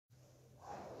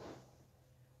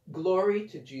Glory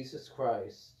to Jesus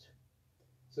Christ.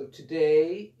 So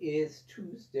today is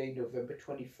Tuesday, November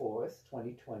 24th,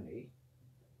 2020,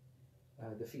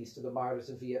 the Feast of the Martyrs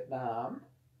of Vietnam.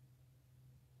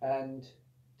 And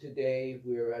today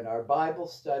we're in our Bible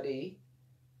study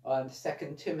on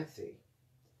 2 Timothy.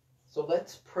 So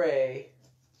let's pray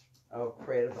our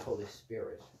prayer to the Holy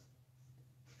Spirit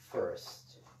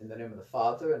first. In the name of the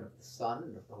Father, and of the Son,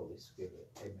 and of the Holy Spirit.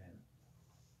 Amen.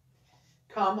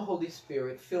 Come, Holy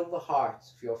Spirit, fill the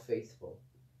hearts of your faithful,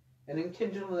 and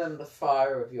enkindle in them the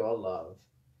fire of your love.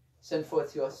 Send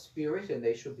forth your Spirit, and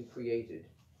they shall be created,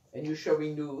 and you shall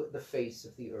renew the face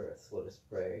of the earth. Let us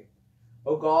pray.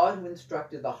 O God, who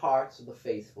instructed the hearts of the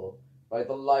faithful by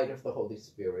the light of the Holy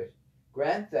Spirit,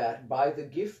 grant that, by the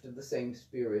gift of the same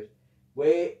Spirit,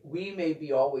 we may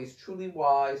be always truly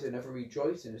wise and ever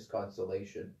rejoice in his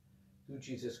consolation. Through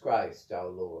Jesus Christ our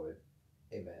Lord.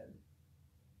 Amen.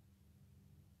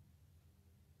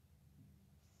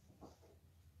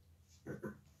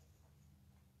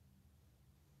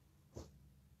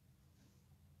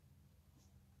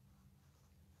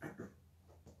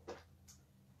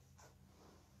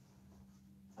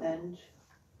 And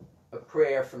a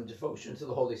prayer from Devotion to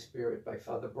the Holy Spirit by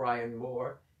Father Brian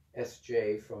Moore,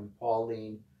 S.J., from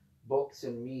Pauline Books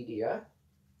and Media.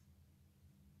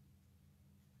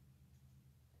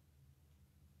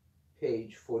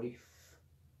 Page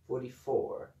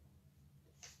 44,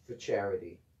 for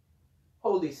charity.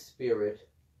 Holy Spirit,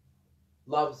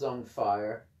 love's own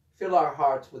fire, fill our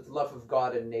hearts with love of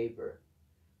God and neighbor.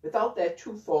 Without that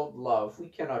twofold love, we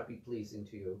cannot be pleasing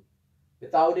to you.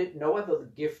 Without it, no other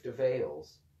gift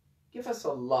avails. Give us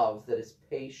a love that is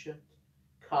patient,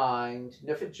 kind,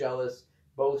 never jealous,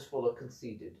 boastful, or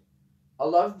conceited. A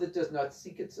love that does not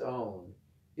seek its own,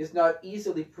 is not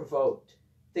easily provoked,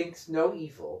 thinks no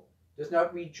evil, does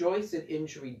not rejoice at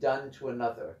injury done to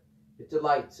another, but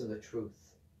delights in the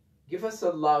truth. Give us a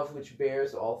love which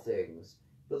bears all things,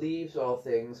 believes all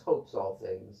things, hopes all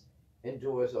things,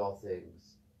 endures all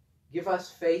things. Give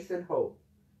us faith and hope,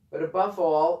 but above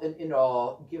all and in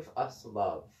all, give us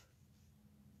love.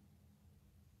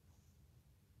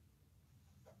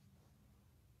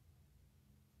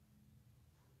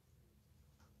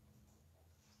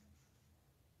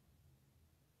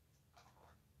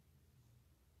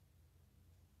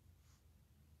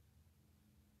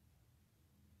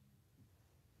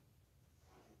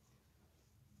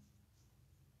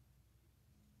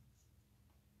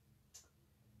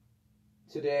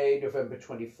 Today, November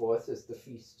 24th, is the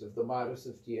Feast of the Martyrs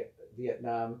of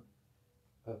Vietnam,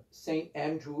 of St.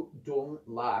 Andrew Dung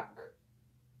Lac,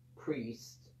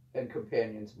 priest and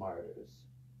companions martyrs.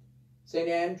 St.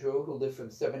 Andrew, who lived from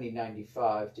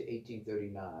 1795 to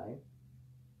 1839,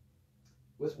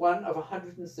 was one of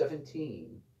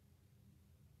 117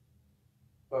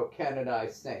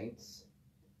 canonized saints,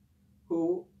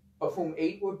 of whom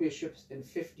 8 were bishops and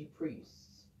 50 priests,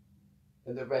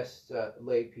 and the rest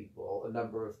lay people, a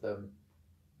number of them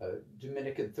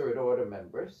Dominican Third Order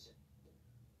members,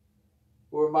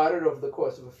 who were martyred over the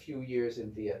course of a few years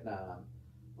in Vietnam.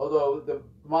 Although the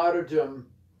martyrdom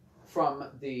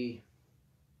from the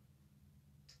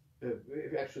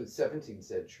actually 17th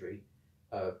century,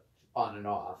 on and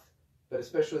off, but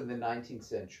especially in the 19th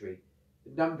century,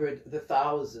 numbered the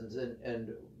thousands,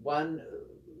 and one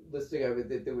listing I read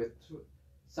that there were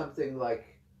something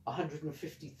like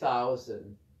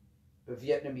 150,000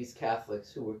 Vietnamese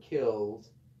Catholics who were killed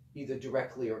either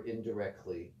directly or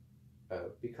indirectly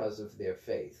because of their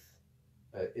faith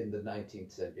in the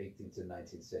 18th and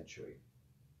 19th century.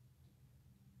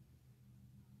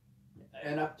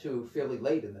 And up to fairly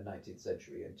late in the 19th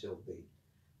century, until the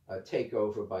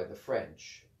takeover by the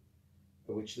French,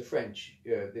 which the French,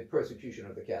 the persecution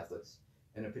of the Catholics,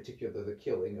 and in particular the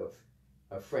killing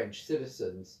of French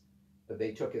citizens,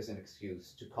 they took as an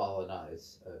excuse to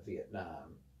colonize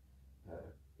Vietnam,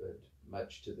 but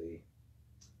much to the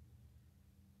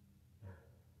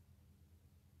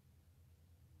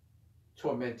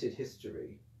tormented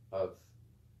history of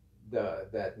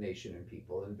that nation and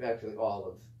people, and actually all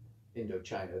of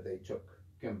Indochina. They took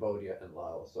Cambodia and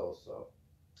Laos also.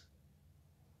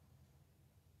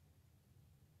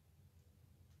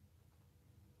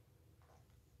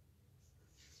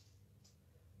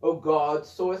 O God,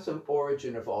 source and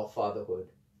origin of all fatherhood,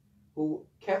 who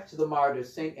kept the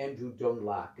martyrs St. Andrew Dung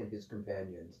Lac and his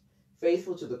companions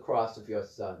faithful to the cross of your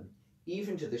Son,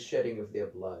 even to the shedding of their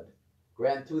blood,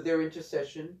 grant through their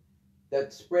intercession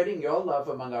that, spreading your love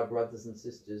among our brothers and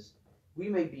sisters, we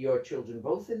may be your children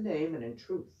both in name and in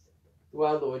truth. Through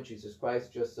our Lord Jesus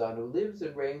Christ, your Son, who lives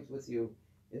and reigns with you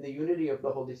in the unity of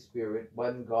the Holy Spirit,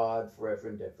 one God, forever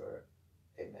and ever.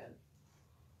 Amen.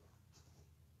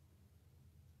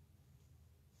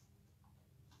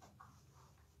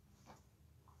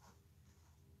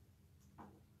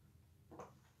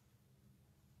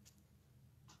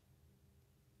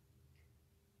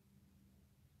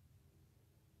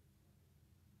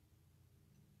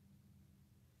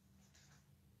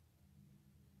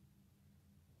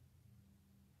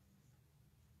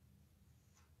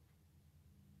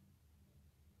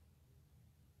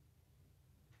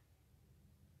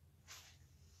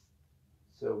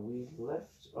 So we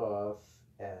left off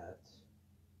at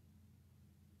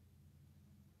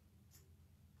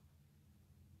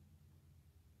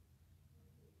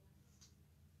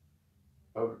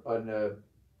on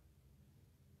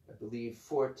I believe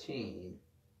 14,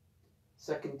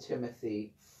 2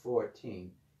 Timothy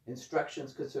 14,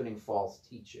 instructions concerning false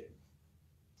teaching.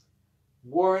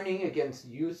 Warning against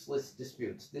useless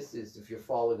disputes. This is, if you're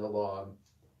following along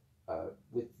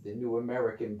with the New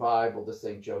American Bible, the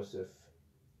St. Joseph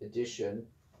edition,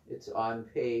 it's on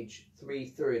page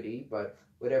 330, but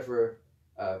whatever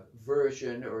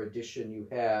version or edition you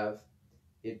have,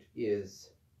 it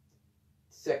is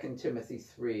 2 Timothy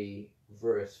 3,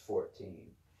 verse 14.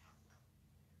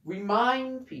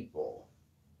 Remind people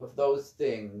of those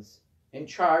things and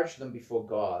charge them before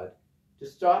God to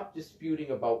stop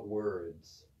disputing about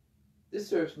words. This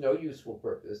serves no useful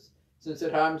purpose, since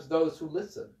it harms those who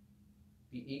listen.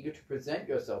 Be eager to present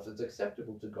yourself as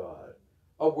acceptable to God,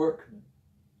 a workman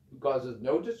who causes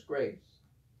no disgrace,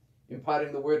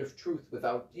 imparting the word of truth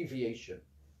without deviation.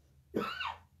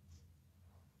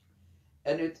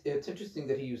 And it's interesting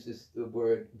that he uses the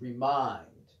word remind,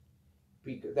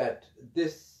 because that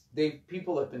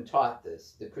people have been taught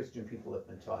this, the Christian people have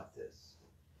been taught this.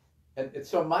 And it's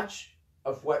so much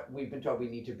of what we've been taught, we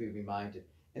need to be reminded.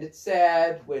 And it's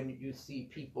sad when you see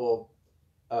people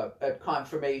at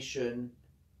confirmation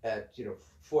at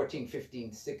 14,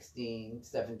 15, 16,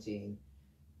 17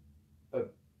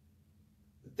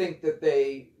 think that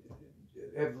they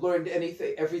have learned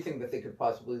everything that they could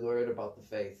possibly learn about the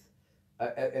faith,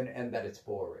 and that it's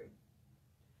boring,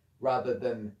 rather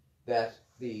than that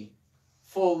the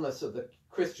fullness of the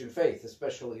Christian faith,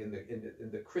 especially in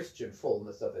the Christian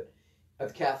fullness of it,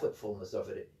 of Catholic fullness of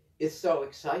it, is so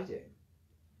exciting.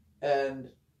 And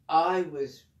I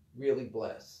was really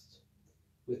blessed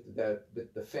with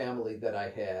the family that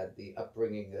I had, the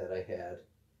upbringing that I had,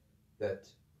 that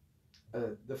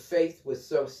the faith was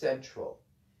so central,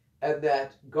 and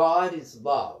that God is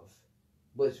love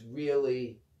was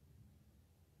really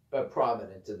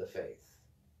prominent in the faith.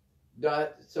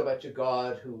 Not so much a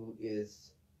God who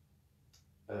is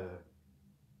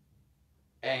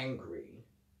angry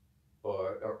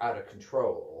or out of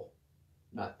control,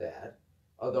 not that.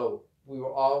 Although we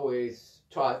were always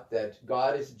taught that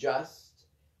God is just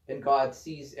and God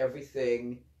sees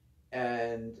everything,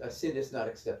 and a sin is not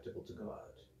acceptable to God.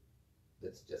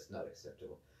 That's just not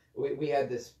acceptable. We had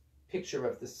this picture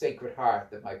of the Sacred Heart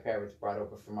that my parents brought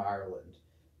over from Ireland,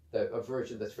 a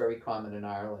version that's very common in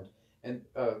Ireland. And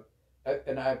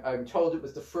I'm told it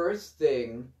was the first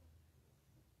thing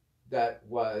that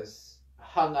was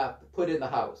hung up, put in the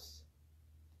house.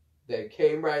 They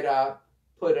came right up,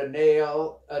 put a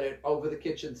nail at it over the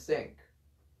kitchen sink,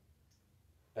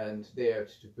 and there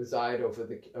to preside over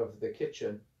the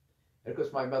kitchen. And of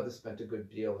course, my mother spent a good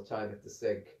deal of time at the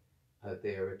sink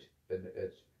there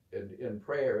in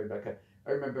prayer. And I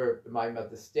remember my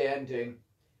mother standing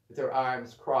with her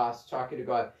arms crossed, talking to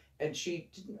God, and she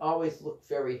didn't always look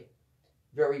very,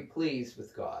 very pleased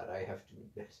with God, I have to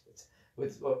admit,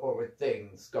 with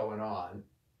things going on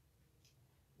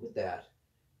with that.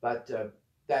 But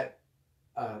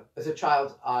as a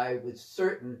child, I was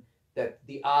certain that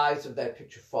the eyes of that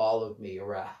picture followed me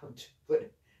around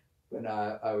when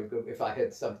I would go, if I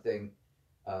had something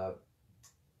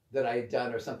that I had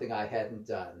done or something I hadn't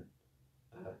done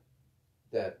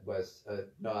that was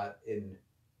not in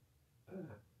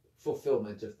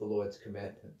fulfillment of the Lord's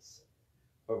commandments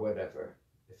or whatever.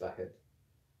 If I had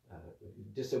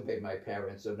disobeyed my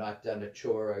parents or not done a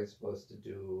chore I was supposed to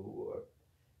do,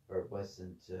 or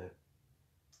wasn't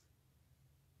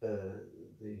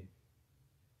the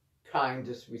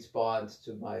kindest response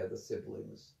to my other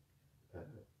siblings,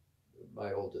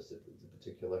 my older siblings in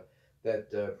particular,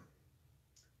 that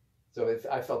so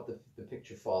I felt the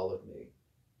picture followed me.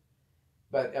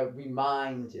 But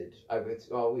reminded, I was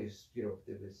always,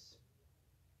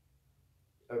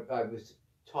 I was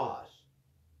taught,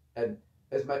 and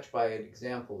as much by an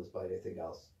example as by anything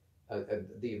else,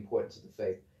 the importance of the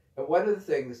faith. And one of the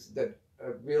things that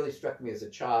really struck me as a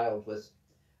child was,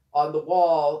 on the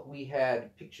wall we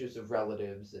had pictures of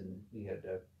relatives, and we had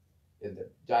in the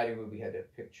dining room we had a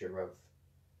picture of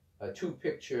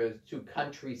two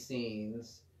country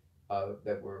scenes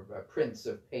that were prints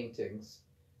of paintings,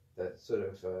 that sort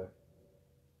of a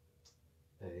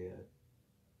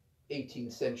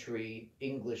 18th century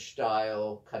English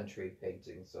style country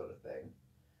painting sort of thing.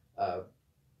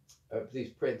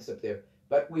 These prints up there.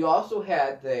 But we also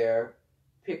had there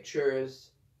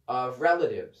pictures of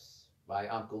relatives. My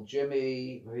Uncle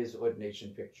Jimmy, his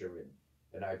ordination picture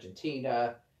in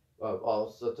Argentina, all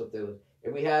sorts of things.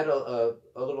 And we had a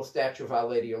little statue of Our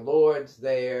Lady of Lourdes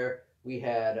there. We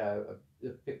had a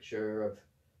picture of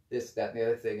this, that, and the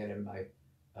other thing. And in my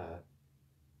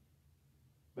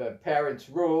parents'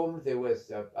 room, there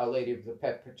was Our Lady of the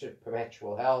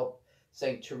Perpetual Help,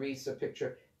 St. Teresa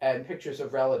picture, and pictures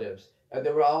of relatives. And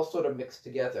they were all sort of mixed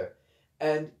together.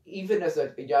 And even as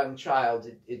a young child,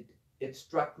 it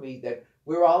struck me that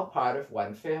we're all part of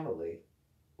one family.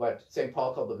 What St.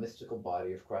 Paul called the mystical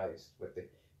body of Christ, what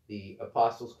the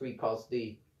Apostles' Creed calls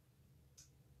the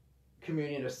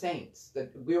communion of saints,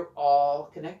 that we're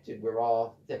all connected. We're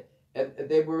all, and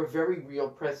they were a very real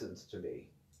presence to me.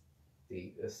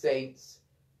 The saints,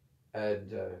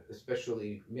 and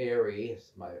especially Mary,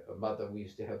 my mother. We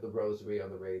used to have the rosary on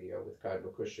the radio with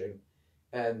Cardinal Cushing,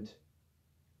 and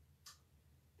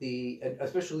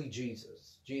especially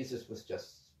Jesus. Jesus was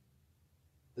just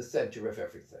the center of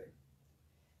everything.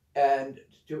 And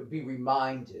to be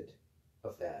reminded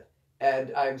of that.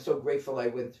 And I'm so grateful I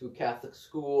went through Catholic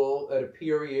school at a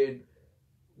period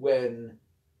when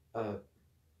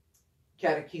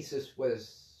catechesis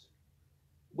was,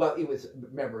 well, it was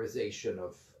memorization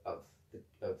of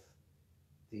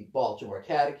the Baltimore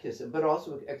Catechism, but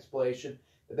also explanation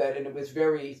that, and it was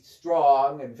very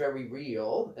strong and very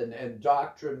real, and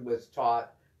doctrine was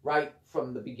taught right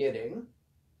from the beginning.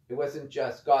 It wasn't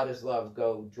just God is love,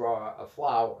 go draw a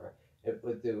flower.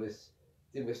 There was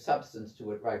substance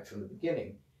to it right from the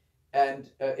beginning, and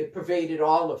it pervaded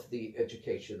all of the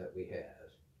education that we had,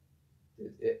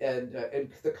 and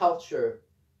the culture,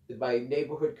 my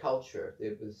neighborhood culture.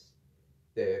 It was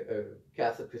the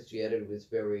Catholic Christianity was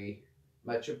very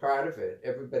much a part of it.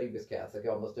 Everybody was Catholic.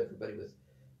 Almost everybody was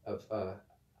of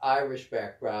Irish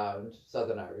background,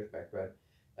 Southern Irish background,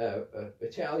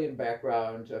 Italian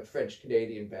background, French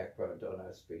Canadian background on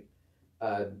our street,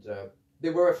 and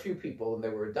there were a few people, and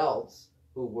there were adults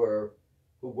who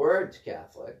weren't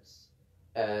Catholics,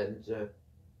 and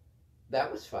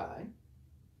that was fine,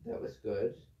 that was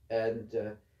good, and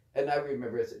I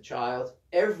remember as a child,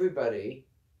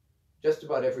 just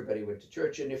about everybody went to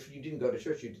church, and if you didn't go to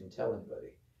church, you didn't tell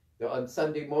anybody. On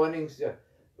Sunday mornings,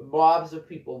 mobs of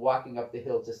people walking up the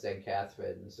hill to St.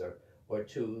 Catherine's or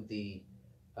to the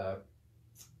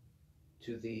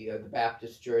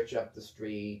Baptist church up the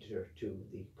street, or to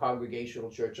the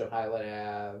Congregational church on Highland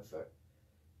Ave,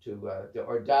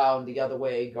 or down the other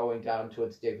way, going down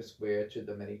towards Davis Square to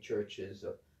the many churches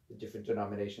of the different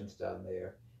denominations down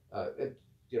there.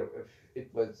 It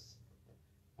was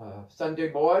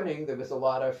Sunday morning. There was a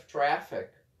lot of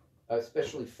traffic,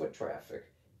 especially foot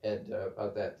traffic, and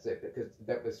because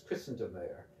that was Christendom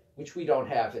there, which we don't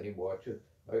have anymore. It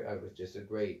was just a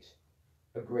great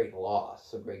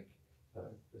loss,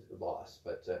 loss.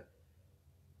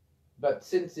 But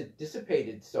since it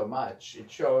dissipated so much,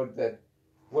 it showed that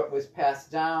what was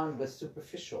passed down was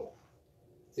superficial.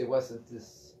 There wasn't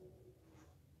this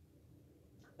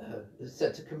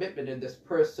sense of commitment in this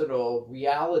personal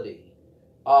reality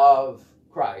of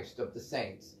Christ, of the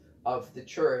saints, of the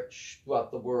church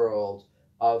throughout the world,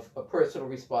 of a personal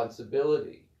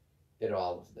responsibility in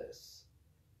all of this,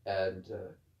 and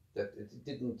that it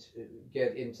didn't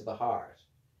get into the heart.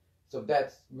 So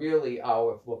that's really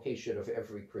our vocation of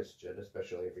every Christian,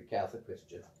 especially every Catholic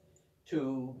Christian,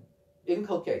 to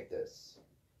inculcate this,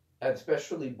 and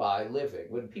especially by living.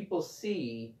 When people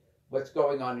see what's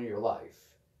going on in your life,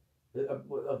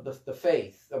 of the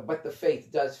faith, of what the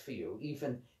faith does for you,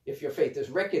 even if your faith is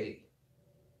rickety,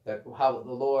 that how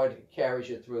the Lord carries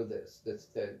you through this. That's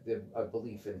the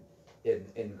belief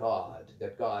in God,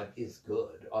 that God is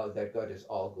good, that God is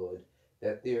all good,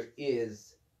 that there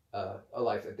is a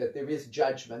life, that there is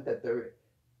judgment, that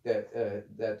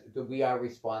we are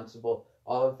responsible,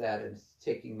 all of that, and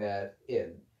taking that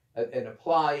in, and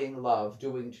applying love,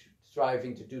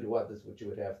 striving to do to others what you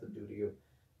would have them do to you.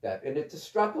 And it's a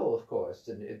struggle, of course,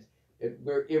 and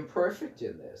we're imperfect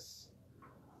in this,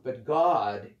 but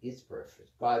God is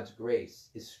perfect. God's grace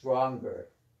is stronger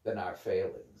than our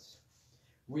failings.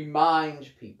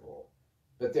 Remind people,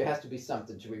 but there has to be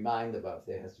something to remind them of.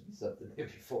 There has to be something there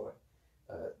before.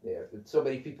 So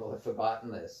many people have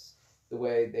forgotten this, the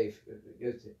way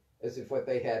as if what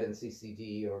they had in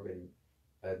CCD or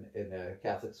in a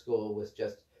Catholic school was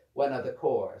just one other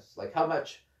course. Like how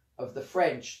much of the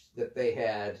French that they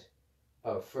had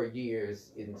for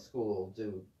years in school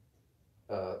do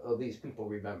these people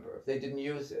remember? If they didn't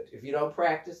use it, if you don't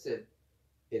practice it,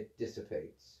 it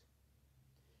dissipates.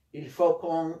 Il faut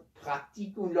qu'on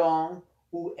pratique une langue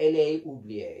ou elle est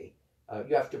oubliée.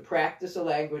 You have to practice a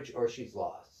language or she's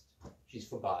lost. She's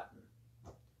forgotten.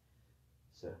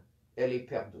 So, elle est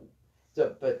perdue.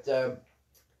 So, but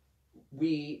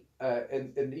we,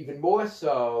 and even more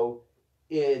so,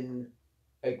 in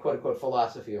a quote-unquote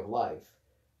philosophy of life.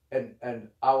 And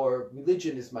our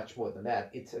religion is much more than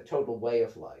that. It's a total way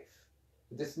of life.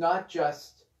 It's not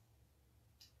just,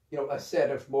 a set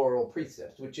of moral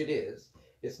precepts, which it is.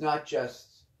 It's not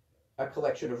just a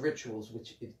collection of rituals,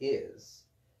 which it is,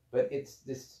 but it's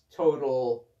this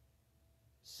total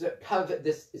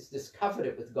this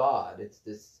covenant with God. It's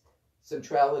this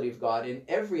centrality of God in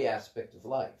every aspect of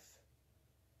life.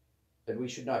 And we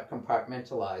should not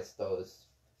compartmentalize those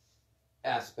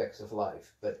aspects of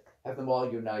life, but have them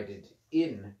all united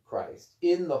in Christ,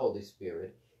 in the Holy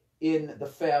Spirit, in the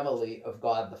family of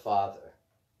God the Father.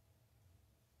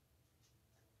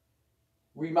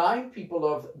 Remind people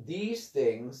of these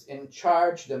things and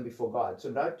charge them before God.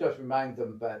 So not just remind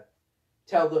them, but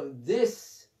tell them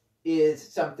this is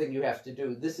something you have to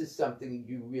do. This is something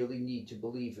you really need to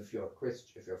believe if you're a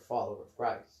Christian, if you're a follower of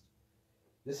Christ.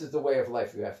 This is the way of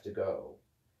life you have to go.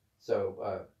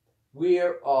 So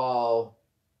we're all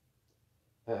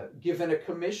given a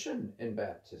commission in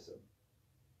baptism.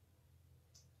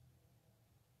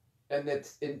 And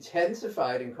it's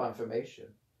intensified in confirmation.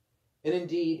 And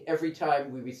indeed, every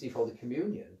time we receive Holy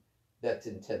Communion, that's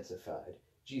intensified.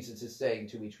 Jesus is saying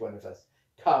to each one of us,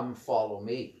 come, follow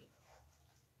me.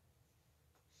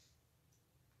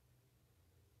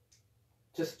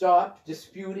 To stop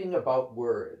disputing about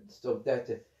words, so that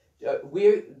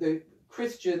the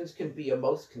Christians can be a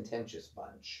most contentious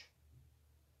bunch.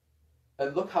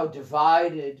 And look how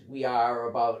divided we are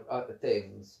about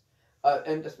things,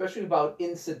 and especially about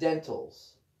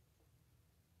incidentals.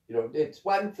 It's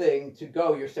one thing to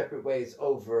go your separate ways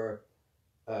over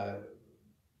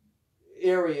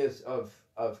areas of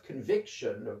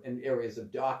conviction and areas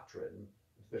of doctrine,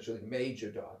 especially major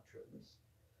doctrines.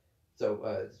 So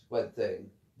it's one thing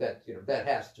that that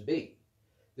has to be.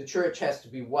 The church has to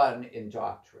be one in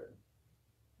doctrine,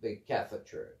 the Catholic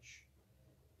Church.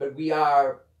 But we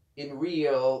are in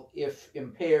real, if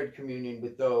impaired, communion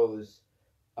with those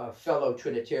fellow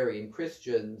Trinitarian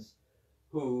Christians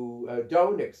who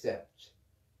don't accept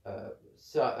all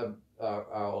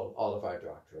of our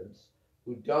doctrines,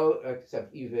 who don't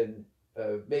accept even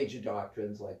major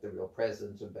doctrines like the real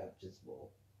presence of baptismal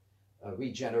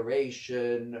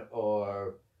regeneration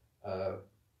or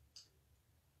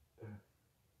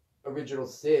original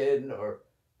sin or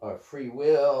free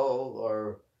will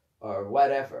or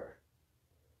whatever.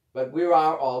 But we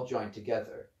are all joined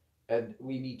together, and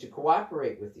we need to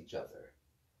cooperate with each other,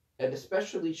 and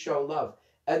especially show love.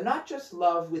 And not just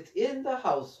love within the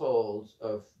households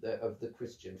of the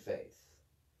Christian faith,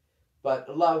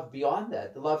 but love beyond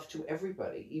that, love to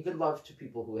everybody, even love to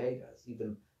people who hate us,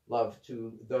 even love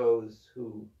to those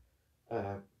who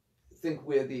think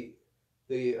we're the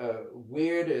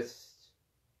weirdest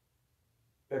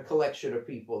collection of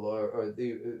people, or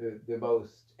the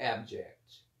most abject.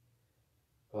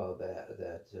 Well, I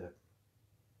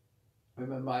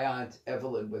remember my Aunt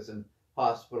Evelyn was in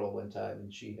hospital one time,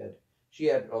 and she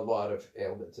had a lot of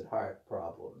ailments and heart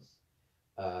problems.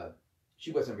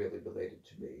 She wasn't really related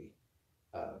to me,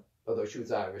 although she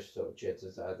was Irish, so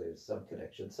chances are there's some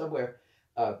connection somewhere.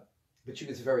 But she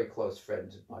was a very close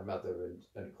friend of my mother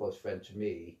and a close friend to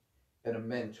me, and a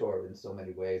mentor in so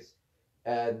many ways.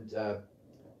 And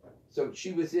so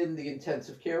she was in the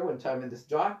intensive care one time, and this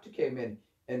doctor came in,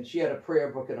 and she had a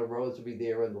prayer book and a rosary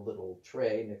there on the little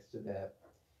tray next to that.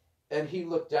 And he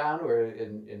looked down at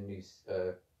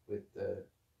her with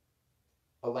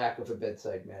a lack of a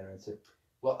bedside manner and said,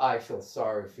 well, I feel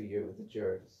sorry for you that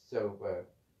you're so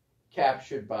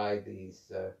captured by these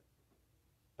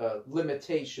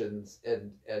limitations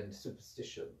and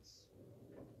superstitions.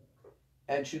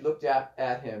 And she looked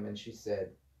at him and she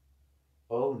said,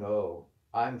 oh no,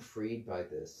 I'm freed by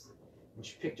this. And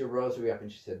she picked her rosary up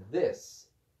and she said, this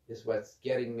is what's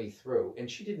getting me through.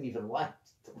 And she didn't even like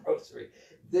the rosary.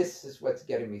 This is what's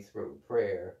getting me through,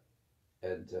 prayer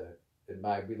and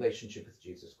my relationship with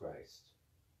Jesus Christ.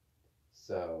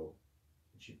 So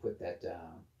she put that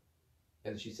down.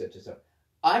 And she said to herself,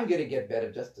 I'm going to get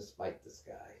better just to spite this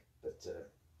guy. But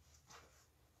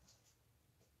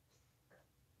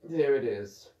there it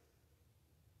is.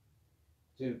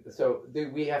 So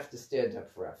we have to stand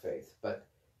up for our faith. But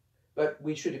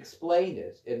we should explain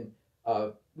it. And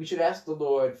we should ask the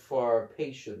Lord for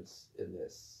patience in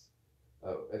this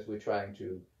as we're trying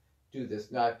to do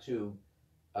this, not to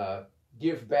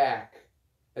give back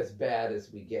as bad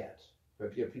as we get.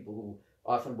 But you have people who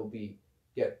often will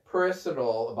get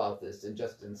personal about this and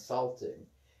just insulting.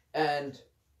 And,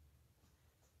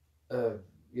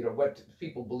 what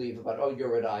people believe about, oh,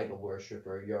 you're an idol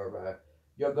worshiper,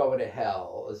 you're going to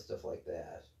hell, and stuff like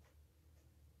that.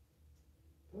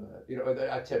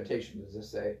 Our temptation is to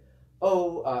say,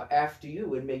 oh, after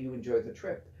you, and may you enjoy the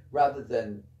trip, rather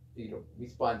than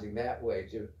responding that way,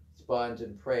 to respond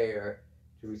in prayer,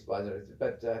 to respond.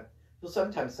 But well,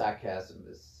 sometimes sarcasm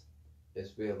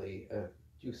is really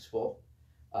useful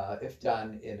if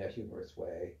done in a humorous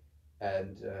way,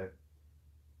 and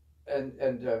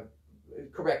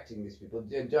correcting these people.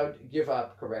 And don't give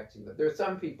up correcting them. There are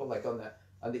some people, like on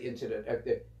the internet,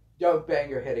 don't bang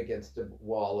your head against a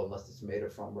wall unless it's made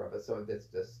of foam rubber. So that's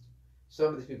just some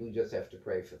of these people, you just have to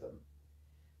pray for them.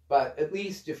 But at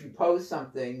least if you post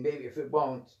something, maybe if it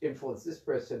won't influence this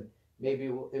person, maybe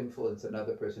it will influence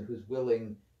another person who's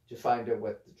willing to find out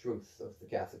what the truth of the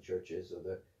Catholic Church is,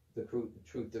 or the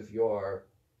truth of your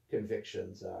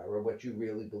convictions are, or what you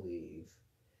really believe.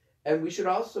 And we should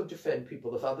also defend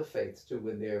people of other faiths too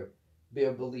when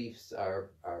their beliefs are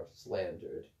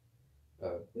slandered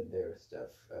in their stuff.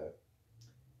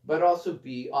 But also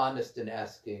be honest in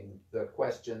asking the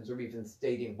questions, or even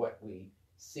stating what we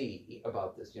see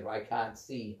about this. I can't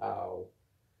see how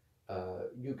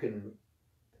you can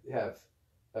have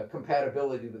a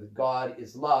compatibility with God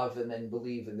is love, and then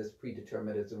believe in this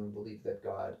predeterminism and believe that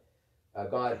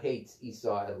God hates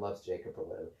Esau and loves Jacob, or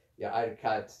whatever. Yeah, I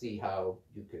can't see how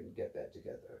you can get that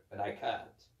together, and I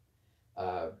can't.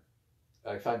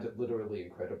 I find it literally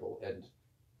incredible and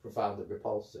profoundly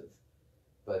repulsive.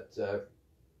 But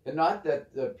and not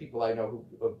that the people I know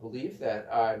who believe that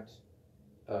aren't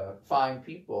fine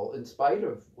people, in spite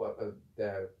of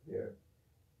their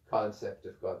concept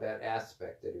of God, that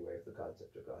aspect anyway of the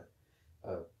concept of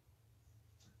God,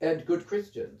 and good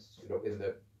Christians, in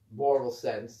the moral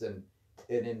sense, and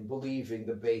in believing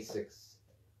the basics,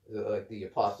 like the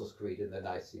Apostles' Creed and the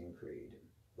Nicene Creed and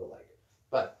the like.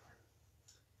 But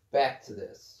back to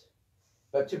this.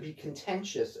 But to be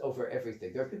contentious over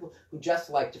everything. There are people who just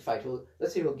like to fight.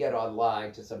 Let's say who'll get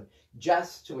online to some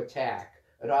just to attack,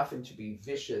 and often to be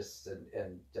vicious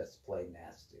and just plain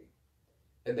nasty.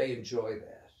 And they enjoy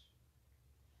that.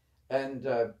 And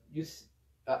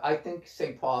I think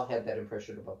St. Paul had that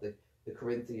impression about the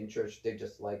Corinthian church. They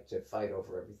just like to fight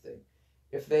over everything.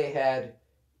 If they had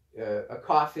a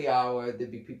coffee hour,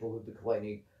 there'd be people who'd be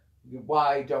complaining,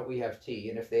 why don't we have tea?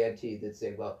 And if they had tea, they'd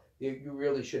say, well, you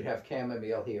really should have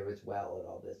chamomile here as well, and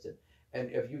all this.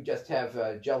 And if you just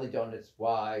have jelly donuts,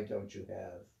 why don't you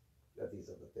have these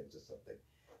other things or something?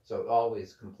 So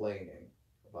always complaining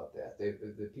about that.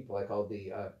 The people I call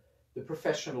the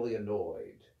professionally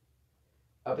annoyed.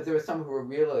 But there are some who are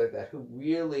really like that, who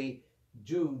really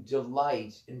do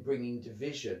delight in bringing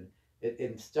division,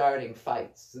 in starting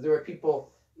fights. So there are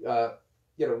people,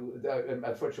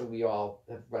 unfortunately we all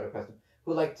have run across them,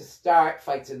 who like to start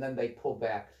fights and then they pull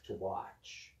back to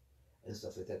watch and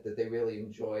stuff like that, that they really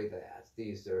enjoy that.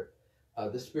 These are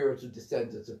the spiritual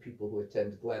descendants of people who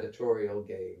attend gladiatorial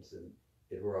games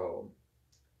in Rome.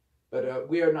 But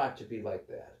we are not to be like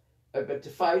that. But to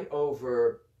fight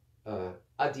over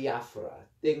adiaphora,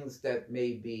 things that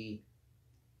may be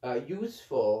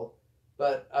useful,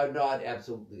 but are not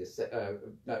absolutely,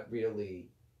 not really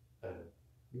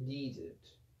needed.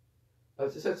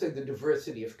 So let's say the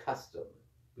diversity of custom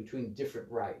between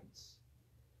different rites.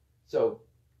 So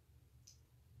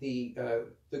the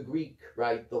Greek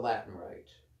rite, the Latin rite.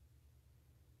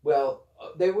 Well,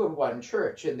 they were one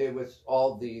church, and there was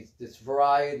all this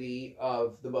variety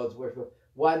of the modes of worship.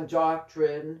 One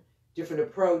doctrine, different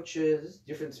approaches,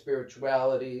 different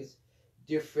spiritualities,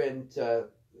 different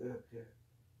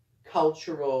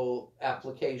cultural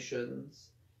applications,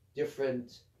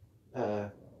 different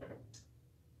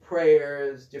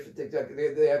prayers, different things.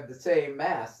 They have the same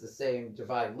mass, the same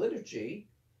divine liturgy,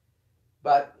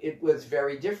 but it was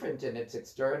very different in its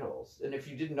externals. And if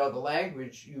you didn't know the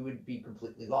language, you would be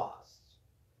completely lost.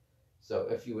 So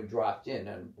if you were dropped in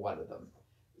on one of them.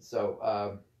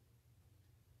 So,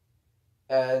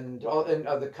 and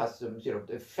other customs,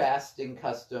 the fasting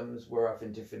customs were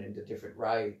often different into different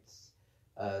rites,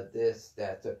 this,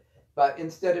 that. But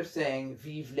instead of saying,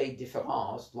 vive les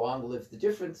différences, long live the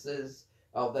differences,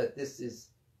 that this is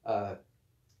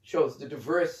shows the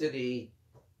diversity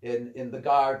in the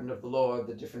garden of the Lord,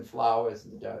 the different flowers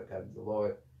in the garden of the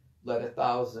Lord, let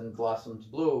 1,000 blossoms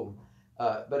bloom.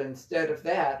 But instead of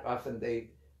that, often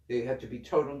they had to be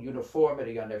total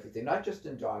uniformity on everything, not just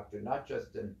in doctrine, not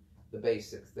just in the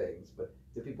basic things, but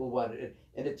the people wanted it.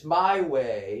 And it's my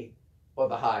way or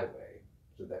the highway.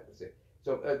 So that was it.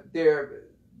 So they're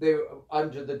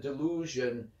under the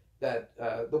delusion that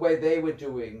the way they were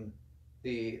doing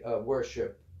the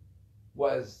worship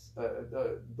was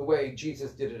the way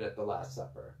Jesus did it at the Last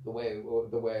Supper. The way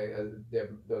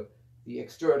the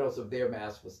externals of their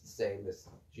mass was the same as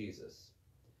Jesus.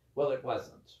 Well, it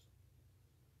wasn't.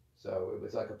 So it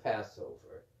was like a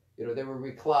Passover. They were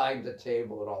reclined at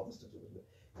table and all this stuff.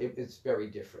 It's very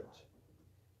different.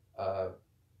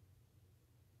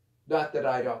 Not that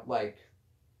I don't like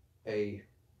I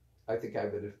think I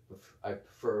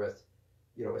prefer a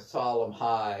solemn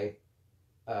high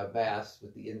mass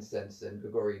with the incense and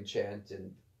Gregorian chant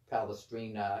and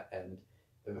Palestrina and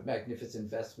magnificent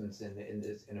vestments in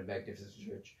a magnificent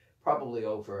church, probably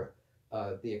over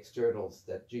the externals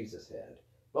that Jesus had.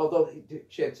 Although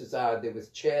chances are there was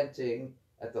chanting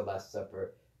at the Last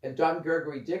Supper, and Dom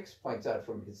Gregory Dix points out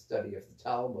from his study of the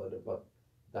Talmud about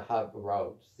the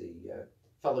Habarot, the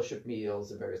fellowship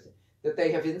meals and various things, that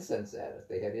they have incense at it.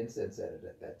 They had incense at it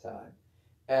at that time.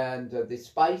 And the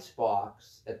spice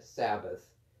box at Sabbath,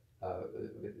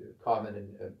 common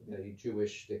in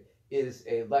Jewish, is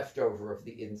a leftover of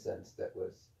the incense that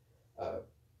was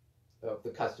of the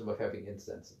custom of having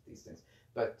incense at these things.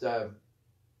 But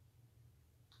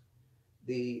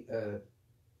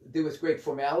there was great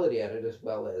formality at it as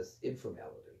well as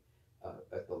informality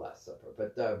at the Last Supper.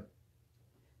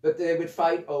 But they would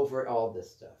fight over all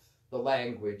this stuff, the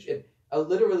language, and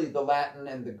literally the Latin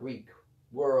and the Greek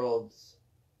worlds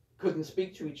couldn't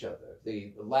speak to each other.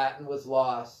 The Latin was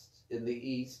lost in the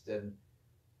East, and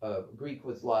Greek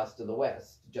was lost in the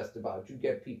West. Just about. You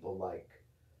get people like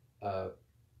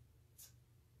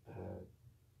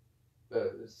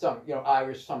some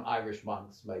Irish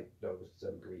monks might know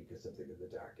some Greek or something in the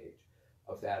Dark Age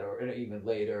of that, or even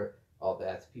later. All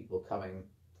that's people coming.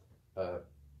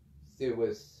 There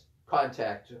was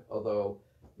contact, although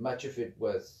much of it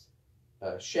was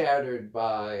shattered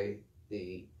by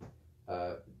the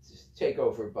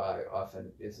takeover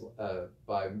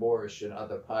by Moorish and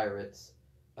other pirates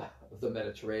of the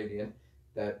Mediterranean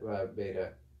that made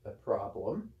a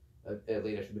problem.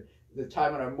 Alienation. The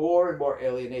time when more and more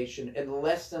alienation and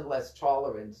less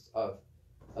tolerance of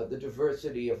the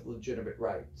diversity of legitimate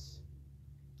rights.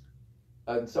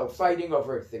 And so fighting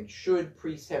over everything. Should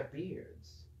priests have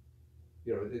beards?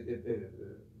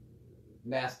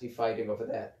 Nasty fighting over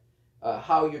that.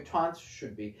 How your taunts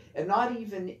should be. And not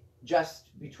even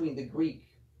just between the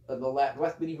Greek and the Latin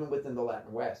West, but even within the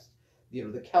Latin West.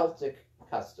 The Celtic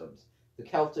customs. The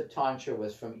Celtic tonsure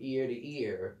was from ear to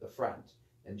ear, the front,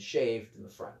 and shaved in the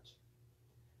front.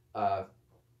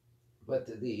 But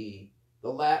the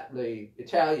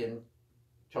Italian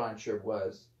tonsure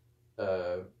was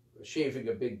shaving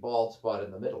a big bald spot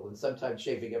in the middle, and sometimes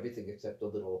shaving everything except a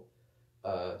little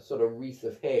sort of wreath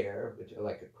of hair, which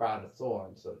like a crown of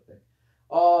thorns sort of thing.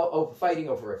 All fighting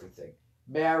over everything.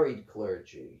 Married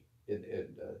clergy in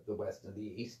the West and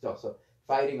the East also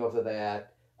fighting over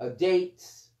that.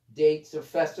 Dates of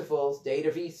festivals, date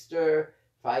of Easter,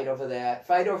 fight over that.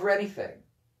 Fight over anything.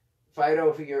 Fight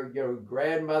over your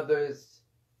grandmother's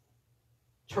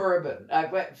turban.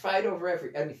 Fight over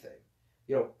anything.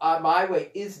 My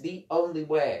way is the only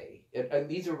way. And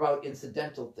these are about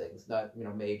incidental things, not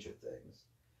major things.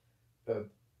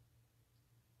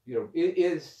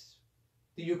 Is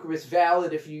the Eucharist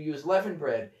valid if you use leavened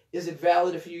bread? Is it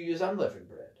valid if you use unleavened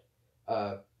bread?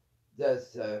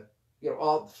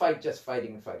 All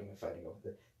fighting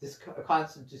over this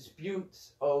constant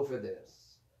disputes over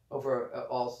this, over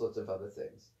all sorts of other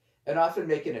things, and often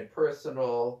making it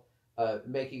personal,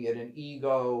 making it an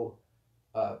ego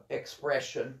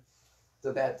expression.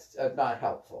 So that's not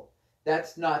helpful.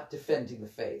 That's not defending the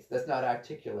faith. That's not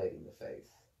articulating the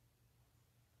faith.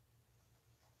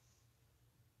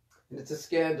 And it's a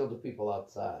scandal to people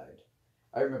outside.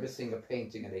 I remember seeing a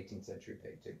painting, an 18th century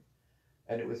painting,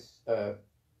 and it was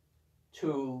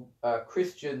two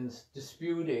Christians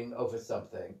disputing over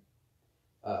something.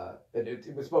 And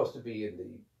it was supposed to be in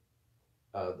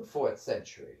the 4th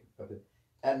century.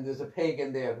 And there's a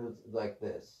pagan there who's like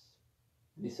this.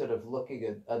 And he's sort of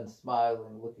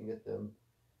unsmiling, looking at them,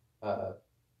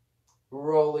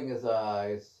 rolling his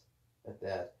eyes at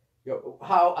that.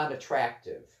 How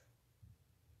unattractive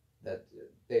that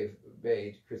they've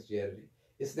made Christianity.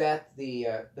 Is that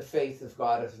the faith of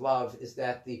God as love? Is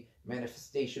that the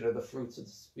manifestation of the fruits of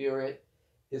the Spirit?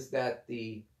 Is that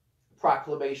the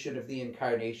proclamation of the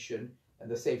Incarnation and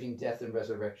the saving death and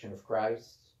resurrection of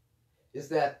Christ? Is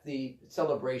that the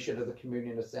celebration of the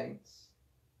communion of saints?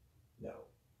 No.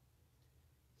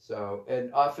 So,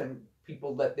 and often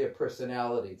people let their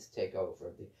personalities take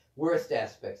over, the worst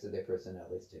aspects of their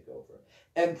personalities take over,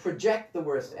 and project the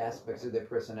worst aspects of their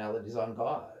personalities on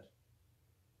God.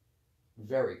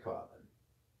 Very common.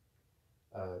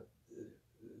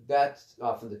 That's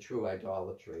often the true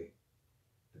idolatry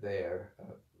there.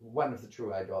 One of the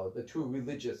true idolatry, the true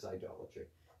religious idolatry.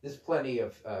 There's plenty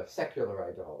of secular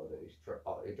idolatries,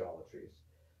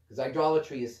 because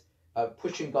idolatry is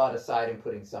pushing God aside and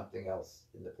putting something else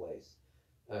in the place.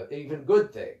 even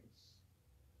good things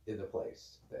in the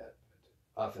place of that.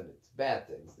 Often it's bad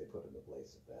things they put in the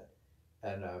place of that.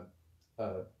 And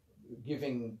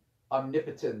giving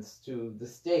omnipotence to the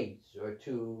state or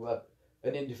to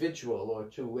an individual or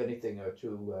to anything or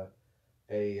to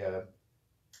a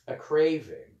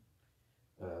craving,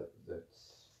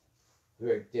 that's the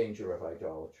very danger of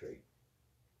idolatry.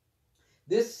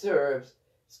 This serves,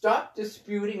 stop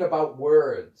disputing about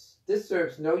words. This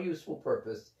serves no useful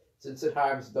purpose since it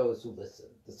harms those who listen,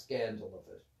 the scandal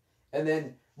of it. And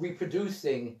then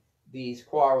reproducing these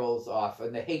quarrels off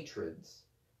and the hatreds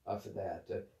of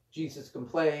that. Jesus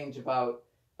complained about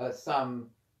some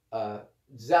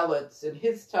zealots in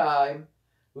his time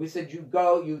who said,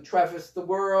 you traverse the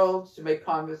world to make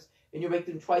converts, and you make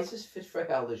them twice as fit for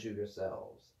hell as you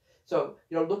yourselves. So,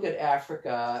 look at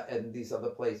Africa and these other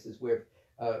places where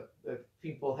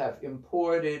people have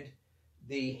imported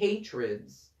the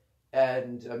hatreds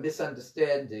and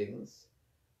misunderstandings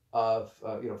of,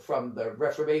 from the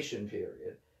Reformation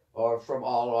period, or from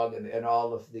all along, and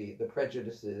all of the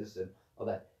prejudices and all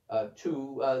that,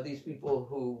 to these people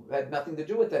who had nothing to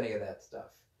do with any of that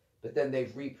stuff. But then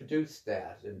they've reproduced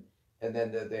that, and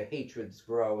then the hatreds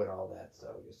grow and all that.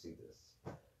 So you see this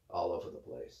all over the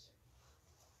place.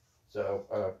 So,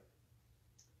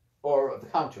 or the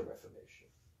Counter-Reformation.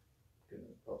 You can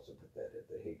also put that in,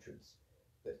 the hatreds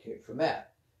that came from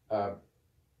that.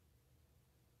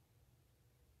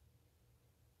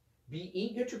 Be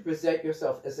eager to present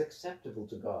yourself as acceptable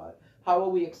to God. How are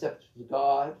we acceptable to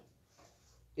God?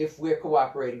 If we're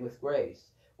cooperating with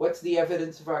grace. What's the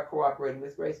evidence of our cooperating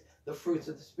with grace? The fruits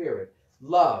of the Spirit.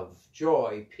 Love,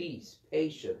 joy, peace,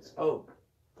 patience, hope,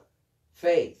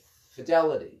 faith,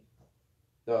 fidelity,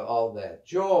 all that.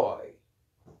 Joy,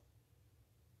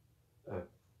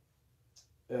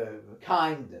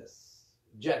 kindness,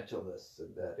 gentleness,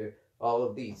 and that, all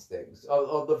of these things.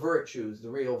 All the virtues, the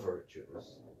real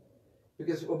virtues.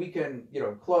 Because we can,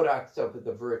 clothe ourselves with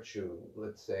the virtue,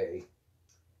 let's say,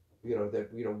 that,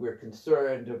 we're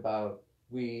concerned about,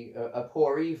 we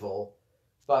abhor evil,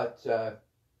 but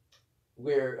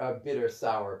we're bitter,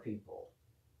 sour people.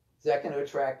 Is that going to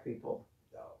attract people?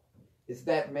 No. Is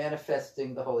that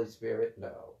manifesting the Holy Spirit?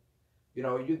 No.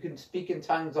 You can speak in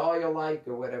tongues all you like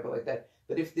or whatever like that,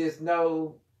 but if there's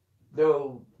no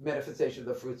manifestation of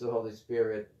the fruits of the Holy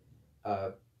Spirit,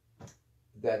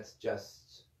 that's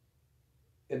just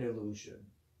an illusion.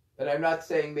 And I'm not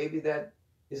saying maybe that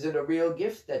isn't a real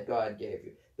gift that God gave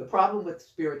you. The problem with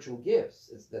spiritual gifts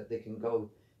is that they can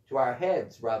go to our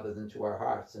heads rather than to our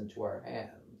hearts and to our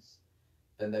hands,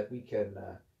 and that we can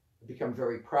become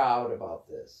very proud about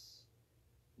this.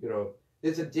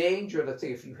 There's a danger. Let's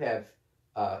say if you had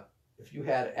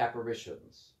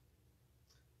apparitions,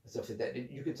 stuff like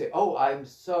that, you could say, "Oh, I'm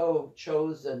so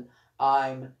chosen.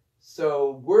 I'm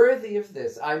so worthy of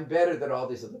this. I'm better than all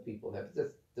these other people have."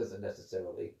 This doesn't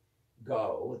necessarily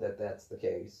go that's the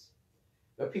case.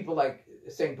 But people like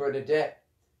Saint Bernadette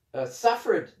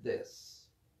suffered this.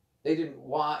 They didn't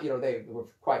want, they were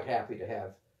quite happy to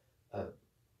have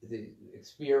the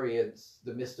experience,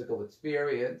 the mystical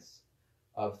experience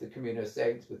of the Communion of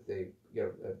Saints with the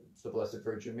Blessed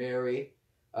Virgin Mary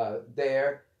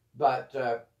there,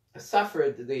 but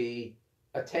suffered the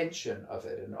attention of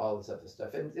it and all this other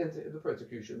stuff, and the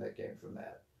persecution that came from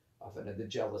that, often, and the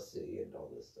jealousy and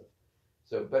all this stuff.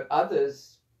 So, but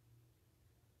others,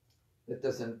 it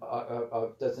doesn't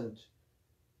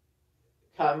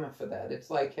come for that. It's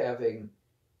like having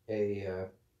a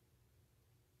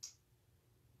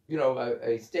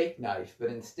steak knife, but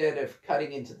instead of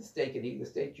cutting into the steak and eating the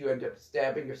steak, you end up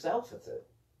stabbing yourself with it.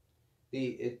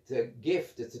 It's a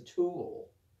gift. It's a tool,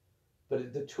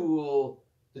 but the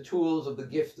tools of the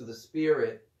gift of the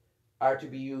Spirit are to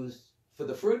be used for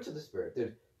the fruits of the Spirit.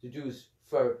 They're to do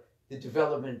for the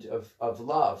development of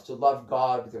love, to love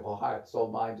God with your whole heart, soul,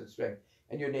 mind, and strength,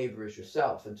 and your neighbor as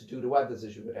yourself, and to do to others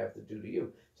as you would have to do to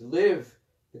you. To live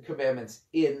the commandments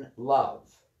in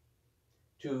love,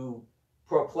 to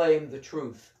proclaim the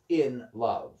truth in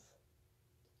love.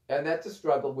 And that's a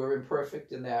struggle. We're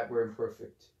imperfect in that. We're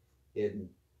imperfect in,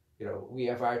 we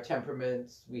have our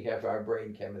temperaments, we have our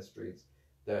brain chemistries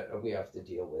that we have to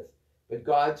deal with. But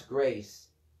God's grace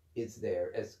is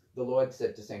there. As the Lord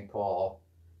said to St. Paul,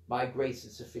 "My grace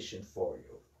is sufficient for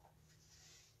you."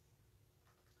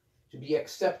 To be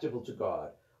acceptable to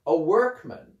God, a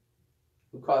workman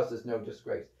who causes no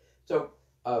disgrace. So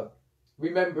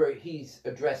remember, he's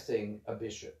addressing a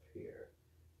bishop here,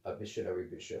 a missionary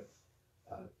bishop,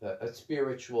 a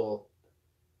spiritual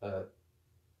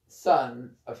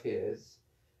son of his,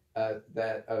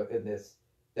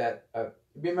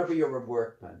 remember, you're a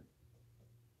workman.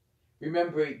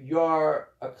 Remember, you're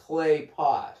a clay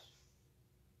pot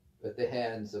at the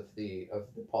hands of the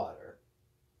potter.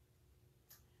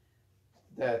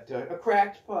 That a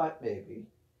cracked pot maybe,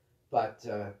 but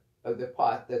the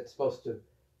pot that's supposed to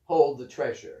hold the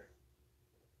treasure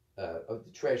of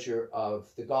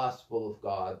the gospel of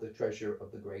God, the treasure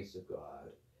of the grace of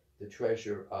God, the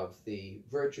treasure of the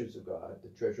virtues of God, the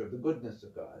treasure of the goodness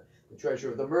of God, the treasure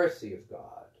of the mercy of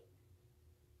God,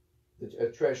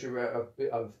 the treasure of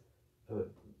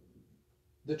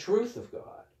the truth of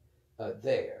God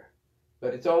there.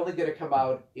 But it's only going to come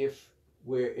out if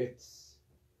we're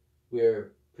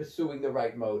pursuing the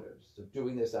right motives, of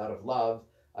doing this out of love,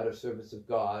 out of service of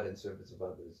God and service of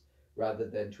others, rather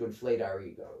than to inflate our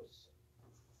egos.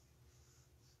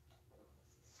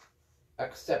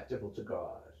 Acceptable to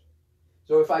God.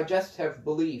 So if I just have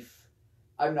belief,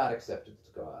 I'm not acceptable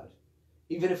to God.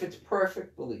 Even if it's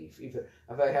perfect belief, even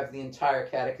if I have the entire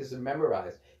catechism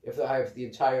memorized, if I have the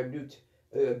entire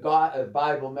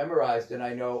Bible memorized and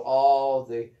I know all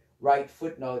the right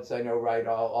footnotes, I know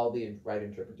all the right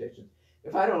interpretations.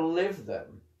 If I don't live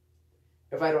them,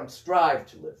 if I don't strive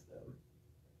to live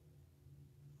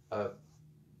them,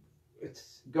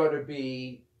 it's going to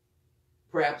be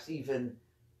perhaps even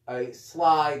a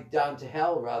slide down to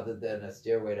hell rather than a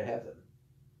stairway to heaven.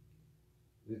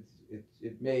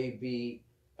 It may be,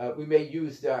 we may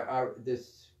use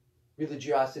this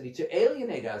religiosity to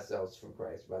alienate ourselves from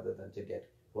Christ rather than to get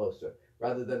closer,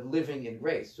 rather than living in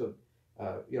grace. So,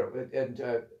 and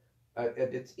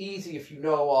it's easy if you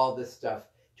know all this stuff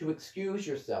to excuse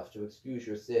yourself, to excuse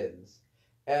your sins,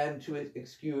 and to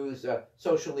excuse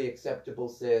socially acceptable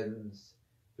sins,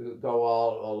 to go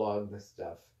all along this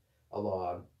stuff,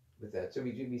 along with that. So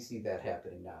we see that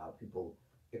happening now. People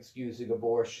excusing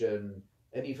abortion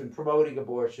and even promoting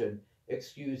abortion,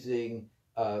 excusing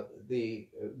the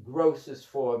grossest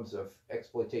forms of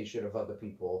exploitation of other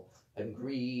people and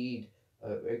greed,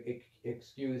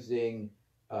 excusing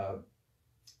the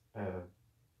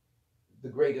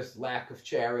greatest lack of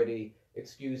charity,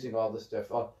 excusing all this stuff,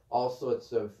 all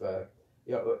sorts of,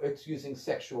 excusing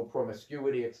sexual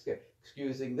promiscuity,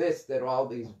 excusing this, that all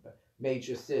these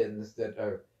major sins that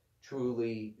are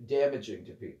truly damaging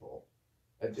to people.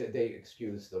 They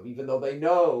excuse them, even though they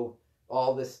know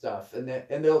all this stuff, and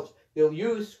they'll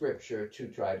use scripture to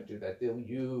try to do that. They'll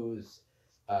use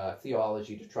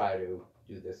theology to try to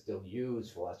do this. They'll use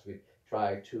philosophy to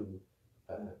try to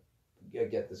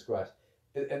get this across,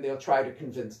 and they'll try to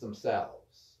convince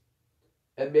themselves,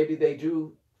 and maybe they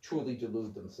do truly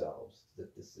delude themselves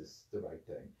that this is the right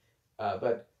thing.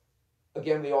 But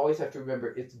again, we always have to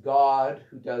remember it's God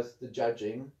who does the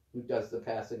judging, who does the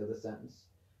passing of the sentence.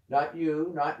 Not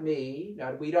you, not me.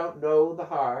 We don't know the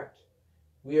heart.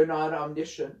 We are not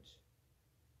omniscient.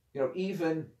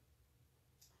 Even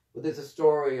there's a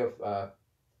story of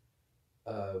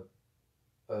I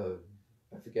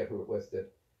forget who it was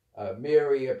that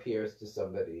Mary appears to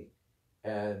somebody,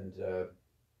 and the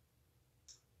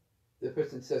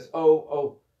person says, I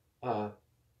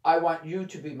want you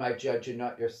to be my judge and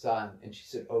not your son. And she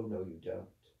said, oh, no, you don't.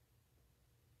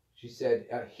 She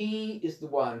said, he is the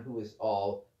one who is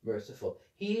all merciful.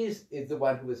 He is the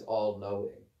one who is all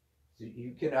knowing. So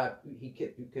you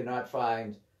cannot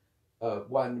find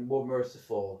one more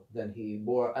merciful than he,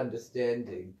 more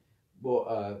understanding,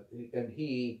 and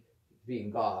he,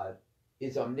 being God,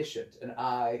 is omniscient, and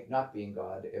I, not being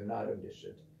God, am not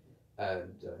omniscient.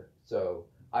 And so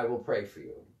I will pray for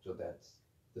you. So that's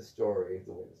the story,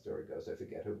 the way the story goes. I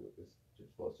forget who it was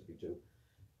supposed to be to.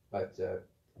 But,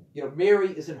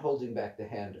 Mary isn't holding back the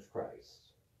hand of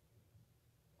Christ.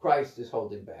 Christ is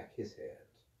holding back his hand.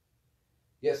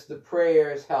 Yes, the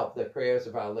prayers help, the prayers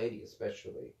of Our Lady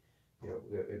especially.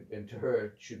 And to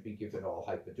her should be given all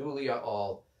hypodulia,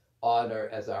 all honor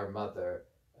as our mother,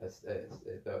 as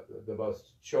the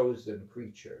most chosen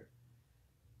creature.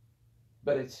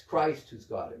 But it's Christ who's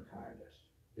God incarnate.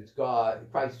 It's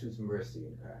Christ who's mercy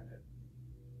incarnate.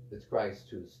 It's Christ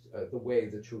who's the way,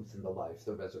 the truth, and the life,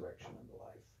 the resurrection and the life.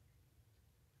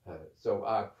 So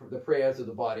the prayers of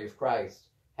the body of Christ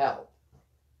help,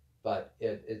 but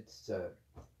it's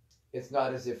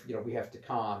not as if we have to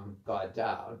calm God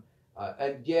down.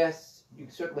 And yes, you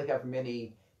certainly have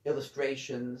many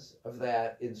illustrations of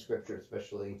that in Scripture,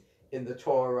 especially in the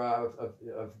Torah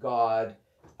of God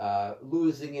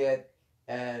losing it,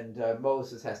 and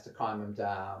Moses has to calm him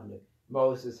down.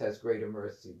 Moses has greater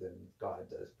mercy than God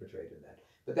does, portrayed in that.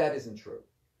 But that isn't true.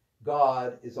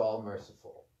 God is all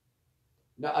merciful.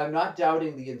 Now, I'm not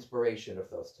doubting the inspiration of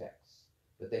those texts,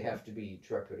 but they have to be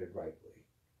interpreted rightly,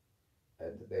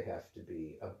 and they have to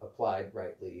be applied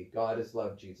rightly. God is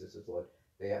love, Jesus is Lord.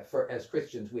 As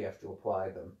Christians, we have to apply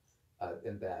them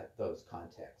in those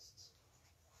contexts.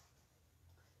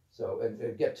 So,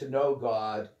 and get to know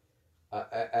God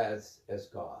as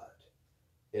God.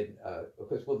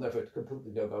 Because we'll never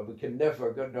completely know God. We can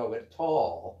never know at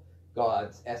all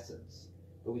God's essence,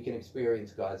 but we can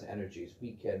experience God's energies.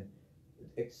 We can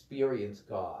experience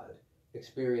God,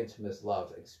 experience Him as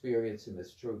love, experience Him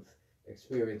as truth,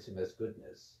 experience Him as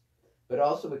goodness, but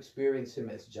also experience Him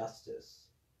as justice.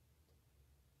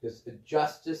 Because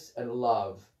justice and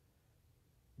love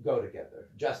go together.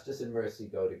 Justice and mercy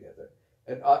go together.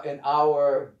 And in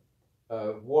our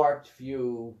warped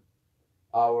view,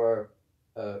 our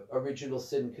original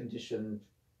sin conditioned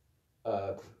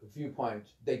viewpoint,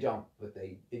 they don't, but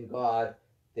in God,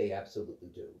 they absolutely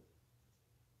do.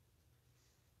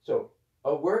 So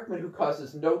a workman who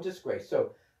causes no disgrace.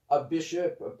 So a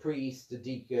bishop, a priest, a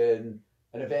deacon,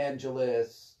 an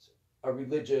evangelist, a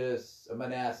religious, a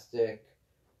monastic,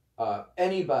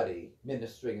 anybody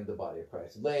ministering in the body of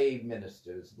Christ, lay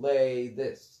ministers, lay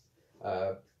this,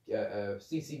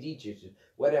 CCD teachers,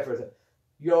 whatever.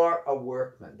 You're a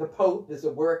workman. The Pope is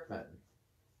a workman.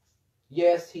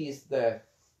 Yes, he's the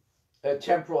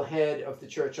temporal head of the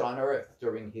church on earth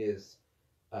during his,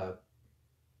 they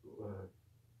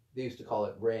used to call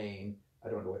it reign. I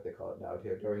don't know what they call it now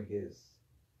here. During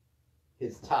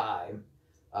his time,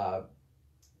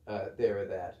 there or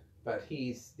that. But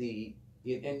he's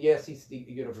and yes, he's the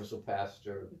universal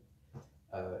pastor,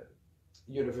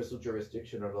 universal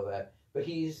jurisdiction and all that. But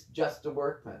he's just a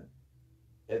workman.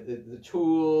 The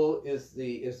tool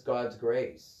is God's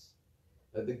grace.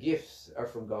 The gifts are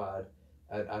from God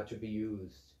and are to be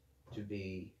used to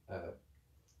be,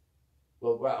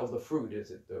 well, the fruit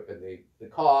is it, the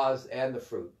cause and the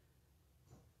fruit,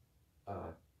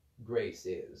 grace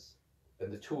is.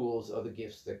 And the tools are the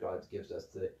gifts that God gives us.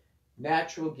 The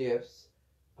natural gifts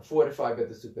fortified by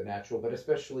the supernatural, but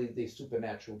especially the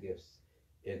supernatural gifts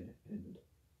in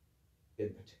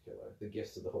particular, the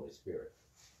gifts of the Holy Spirit.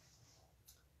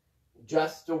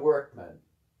 Just a workman.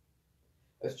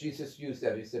 As Jesus used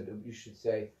that, he said, you should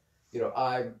say,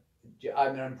 I'm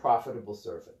an unprofitable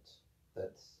servant.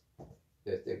 That's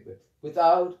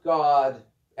without God,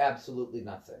 absolutely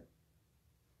nothing.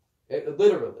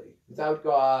 Literally, without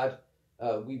God,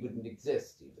 we wouldn't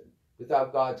exist even.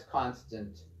 Without God's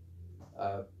constant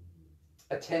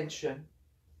attention,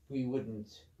 we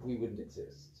wouldn't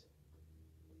exist.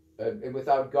 And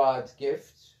without God's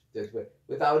gift,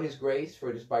 without His grace, for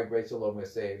it is by grace alone we're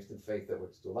saved, through faith that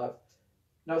works to love,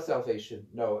 no salvation,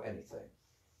 no anything,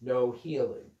 no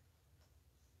healing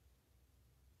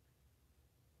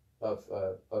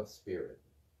of spirit.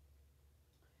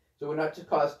 So we're not to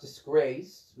cause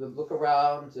disgrace. We'll look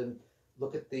around and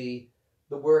look at the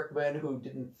workmen who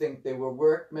didn't think they were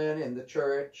workmen in the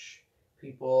church,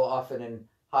 people often in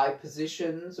high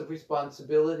positions of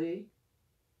responsibility,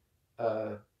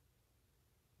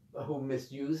 who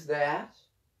misused that,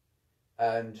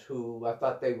 and who I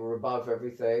thought they were above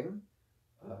everything.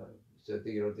 So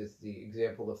there's the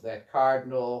example of that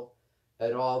cardinal,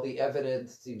 and all the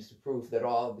evidence seems to prove that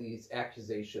all these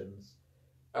accusations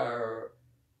are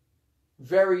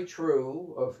very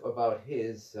true about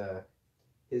his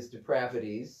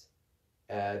depravities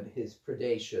and his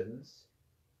predations,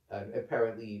 and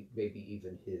apparently maybe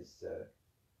even his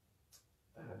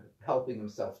helping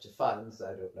himself to funds.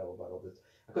 I don't know about all this.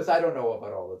 Because I don't know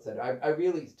about all this. And I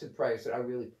really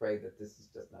pray that this is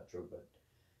just not true, but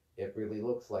it really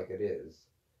looks like it is.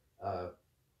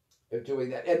 They're doing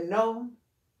that. And no,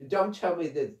 don't tell me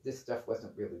that this stuff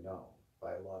wasn't really known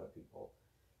by a lot of people.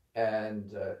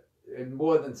 And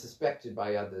more than suspected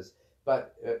by others.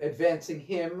 But advancing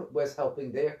him was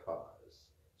helping their cause.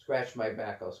 Scratch my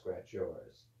back, I'll scratch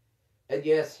yours. And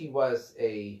yes, he was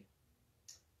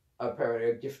apparently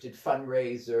a gifted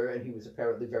fundraiser, and he was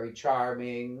apparently very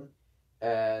charming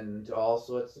and all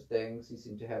sorts of things. He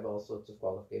seemed to have all sorts of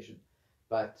qualifications.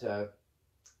 But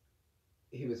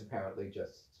he was apparently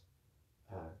just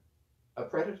a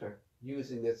predator,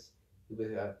 using this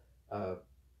with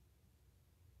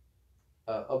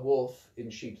a wolf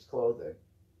in sheep's clothing.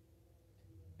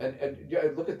 And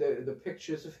look at the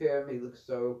pictures of him. He looks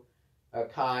so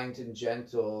kind and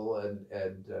gentle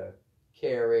and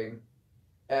caring.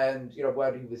 And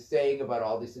what he was saying about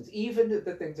all these things, even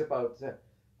the things about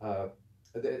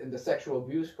in the sexual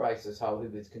abuse crisis, how he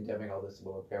was condemning all this.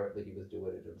 Well, apparently he was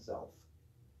doing it himself.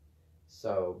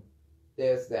 So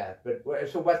there's that. But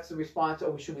so what's the response?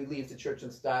 Oh, should we leave the church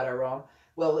and start our own?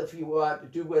 Well, if you want to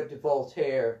do what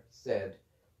Voltaire said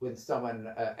when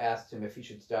someone asked him if he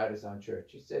should start his own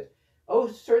church, he said,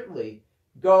 "Oh, certainly.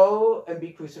 Go and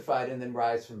be crucified and then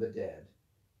rise from the dead.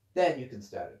 Then you can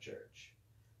start a church."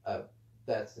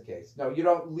 That's the case. No, you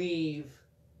don't leave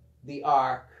the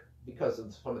ark because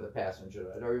of some of the passengers.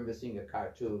 I remember seeing a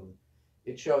cartoon.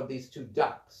 It showed these two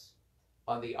ducks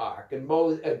on the ark, and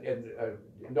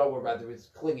Noah rather is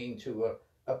clinging to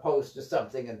a post or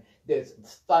something, and there's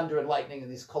thunder and lightning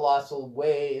and these colossal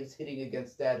waves hitting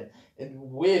against that, and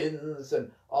winds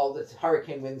and all this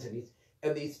hurricane winds,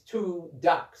 and these two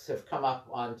ducks have come up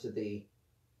onto the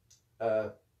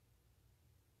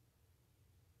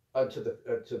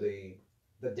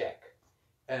deck,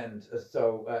 and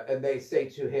and they say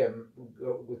to him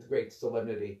with great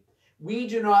solemnity, "We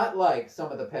do not like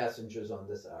some of the passengers on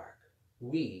this ark.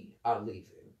 We are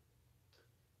leaving."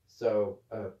 So,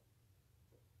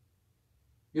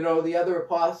 the other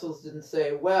apostles didn't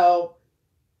say, well,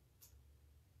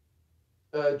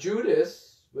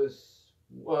 Judas was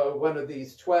one of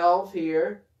these 12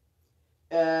 here,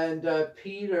 and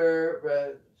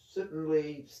Peter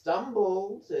certainly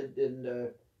stumbled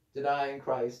in denying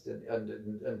Christ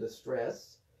and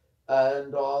distress,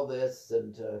 and all this,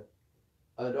 and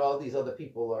all these other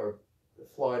people are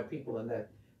flawed people in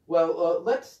that. Well,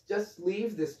 let's just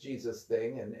leave this Jesus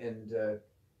thing and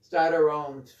start our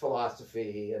own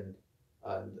philosophy and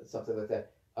something like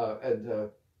that.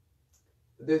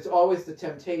 There's always the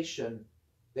temptation.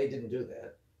 They didn't do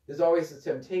that. There's always the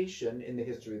temptation in the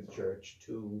history of the church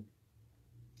to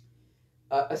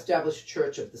establish a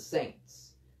church of the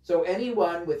saints. So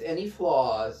anyone with any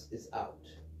flaws is out.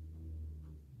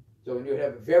 So when you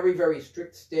have very, very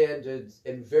strict standards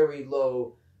and very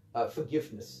low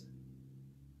forgiveness,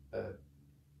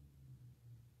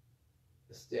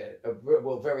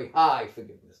 very high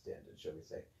forgiveness standards, shall we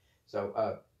say.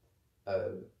 So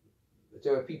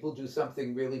if people do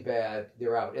something really bad,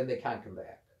 they're out and they can't come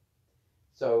back.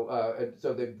 So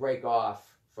they break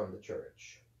off from the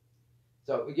church.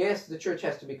 So yes, the church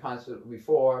has to be constantly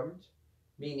reformed,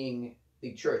 meaning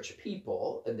the church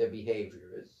people and their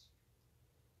behaviors,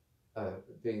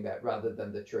 being that rather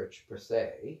than the church per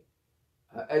se.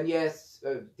 And yes,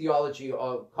 theology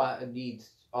needs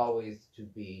always to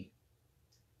be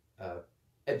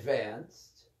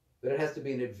advanced, but it has to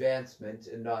be an advancement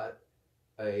and not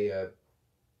a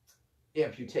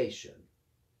amputation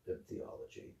of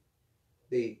theology.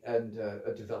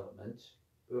 A development,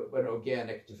 an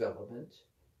organic development,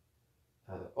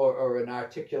 or an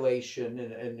articulation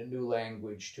in a new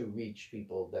language to reach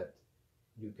people that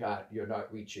you're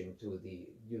not reaching through the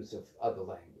use of other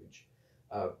language.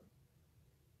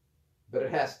 But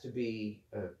it has to be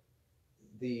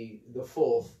the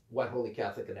full one Holy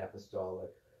Catholic and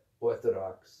Apostolic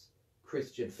Orthodox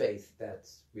Christian faith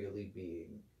that's really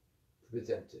being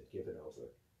presented, given over,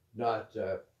 not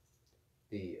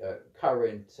the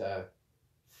current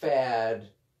fad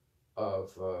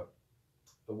of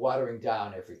watering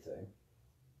down everything.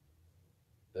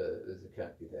 It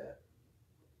can't be that.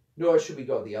 Nor should we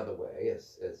go the other way,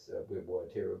 as we're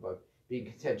warned here about being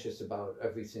contentious about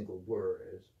every single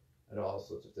word and all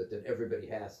sorts of that everybody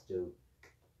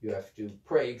you have to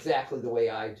pray exactly the way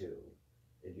I do,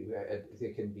 and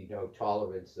there can be no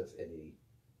tolerance of any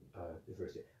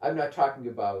diversity. I'm not talking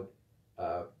about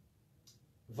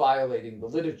violating the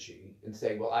liturgy and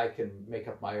saying, well, I can make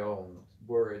up my own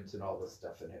words and all this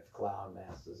stuff and have clown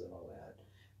masses and all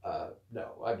that.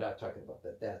 No, I'm not talking about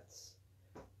that.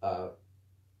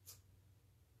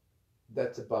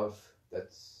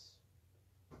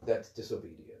 That's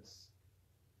disobedience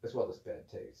as well as bad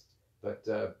taste. But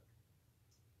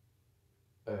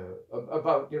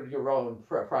about your own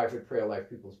private prayer life,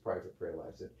 people's private prayer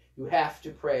lives, and you have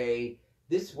to pray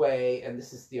this way, and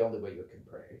this is the only way you can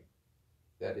pray.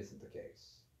 That isn't the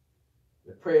case.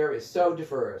 The prayer is so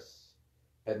diverse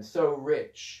and so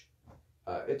rich.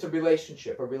 It's a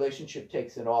relationship. A relationship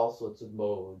takes in all sorts of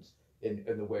modes in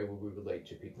the way we relate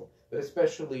to people, but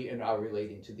especially in our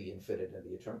relating to the infinite and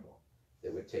the eternal. They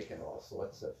would take in all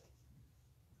sorts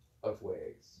of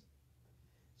ways.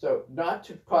 So, not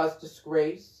to cause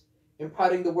disgrace,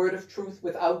 imparting the word of truth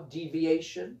without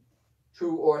deviation,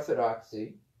 true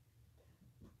orthodoxy.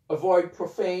 Avoid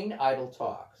profane, idle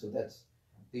talk. So that's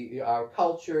our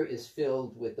culture is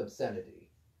filled with obscenity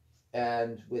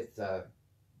and with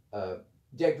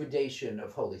degradation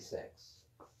of holy sex.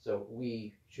 So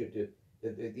we should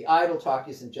the idle talk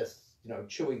isn't just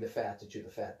chewing the fat to chew the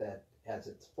fat. That has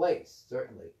its place,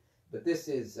 certainly, but this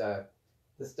is the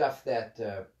stuff that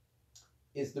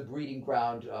is the breeding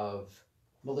ground of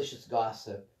malicious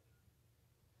gossip,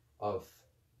 of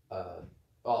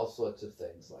all sorts of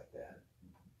things like that.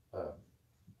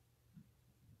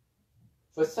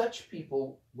 For such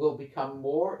people will become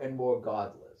more and more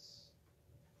godless,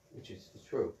 which is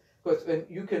true. Because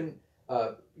you can,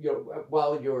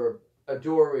 while you're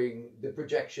adoring the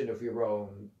projection of your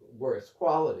own worst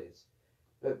qualities,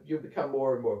 you become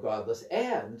more and more godless,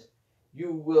 and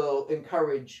you will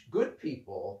encourage good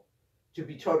people to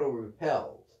be totally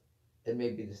repelled and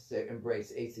maybe to say,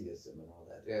 embrace atheism and all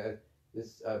that.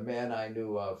 This man I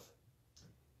knew of,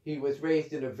 he was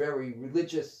raised in a very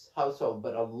religious household,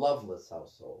 but a loveless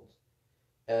household.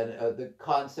 And the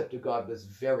concept of God was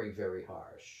very, very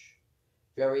harsh,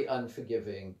 very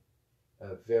unforgiving,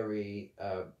 very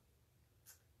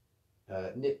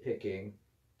nitpicking,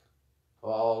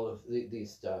 all of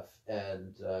these stuff,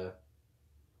 and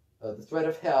the threat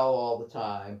of hell all the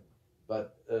time,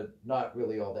 but not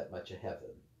really all that much of heaven,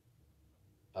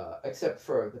 except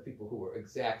for the people who were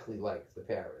exactly like the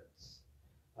parents.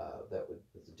 That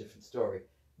was a different story.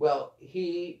 Well,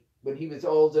 when he was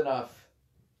old enough,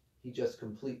 he just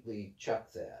completely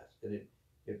chucked that, and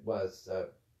it was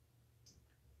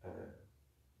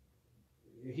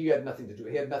he had nothing to do.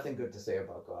 He had nothing good to say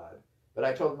about God. But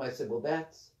I told him, I said, well,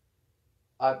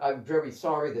 I'm very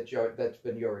sorry that's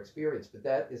been your experience, but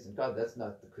that isn't God. That's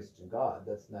not the Christian God.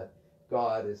 That's not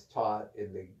God is taught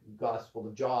in the Gospel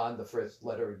of John, the first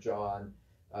letter of John.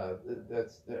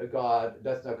 That's God.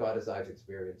 That's not God as I've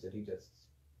experienced it. He just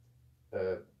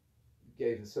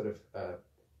gave a sort of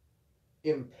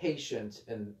impatient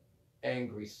and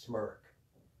angry smirk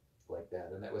like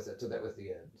that, and that was it. So that was the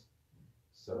end.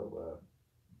 So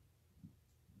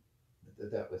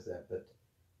that was that. But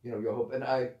your hope. And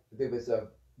there was a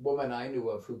woman I knew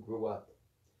of who grew up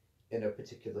in a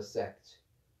particular sect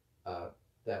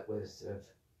that was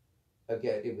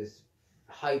again, it was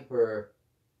hyper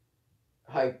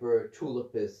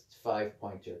tulipist,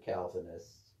 5-pointer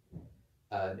Calvinist,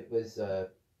 and it was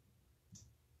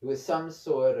some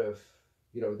sort of,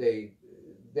 they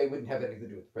wouldn't have anything to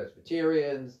do with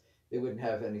Presbyterians. They wouldn't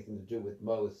have anything to do with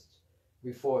most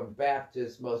Reformed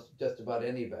Baptists, just about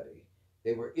anybody.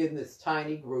 They were in this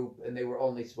tiny group, and they were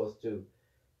only supposed to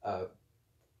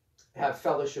have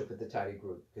fellowship with the tiny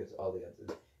group because all the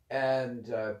others. And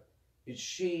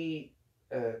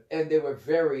and they were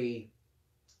very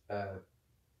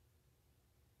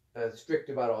strict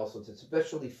about all sorts,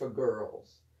 especially for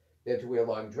girls. They had to wear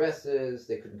long dresses.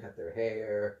 They couldn't cut their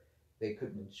hair. They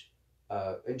couldn't.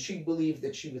 And she believed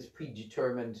that she was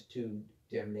predetermined to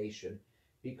damnation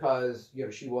because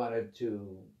she wanted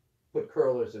to put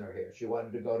curlers in her hair. She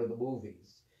wanted to go to the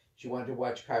movies. She wanted to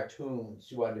watch cartoons.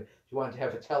 She wanted to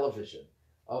have a television.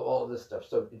 All this stuff.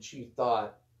 So she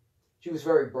thought she was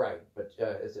very bright, but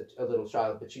as a little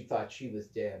child. But she thought she was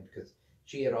damned because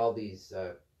she had all these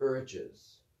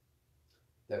urges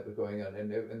that were going on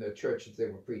in the churches they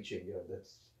were preaching.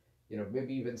 That's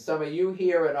maybe even some of you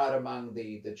here are not among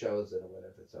the chosen or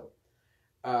whatever. So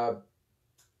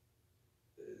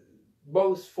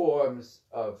most forms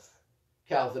of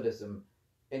Calvinism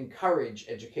encourage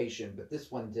education, but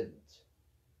this one didn't.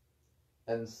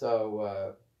 And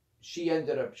so she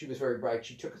was very bright.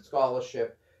 She took a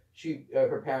scholarship.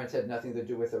 Her parents had nothing to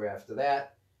do with her after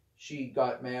that. She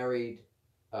got married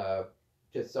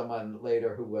to someone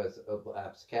later who was a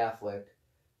lapsed Catholic,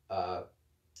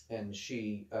 and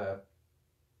she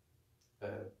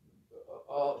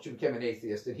became an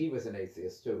atheist, and he was an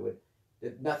atheist too. It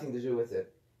had nothing to do with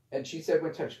it. And she said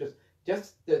one time, she goes,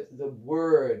 just the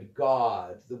word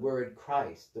God, the word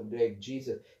Christ, the name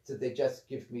Jesus, so they just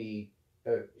give me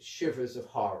shivers of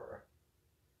horror.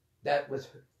 That was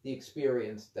the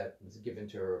experience that was given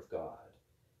to her of God.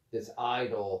 This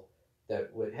idol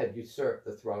that had usurped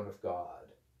the throne of God,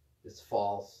 this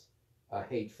false,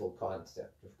 hateful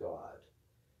concept of God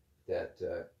that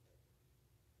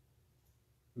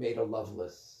made a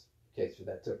loveless case for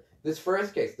that. So this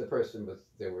first case, the person was,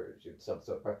 there were some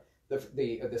sort of,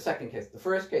 the second case, the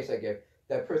first case I gave,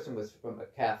 that person was from a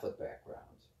Catholic background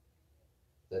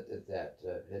that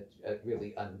had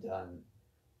really undone,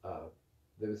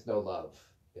 there was no love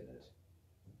in it.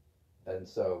 And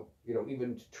so,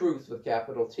 even truth with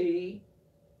capital T,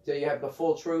 so you have the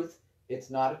full truth, it's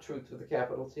not a truth with a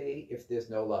capital T if there's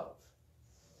no love.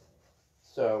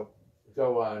 So,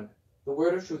 go on. The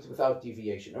word of truth without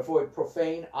deviation. Avoid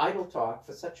profane, idle talk,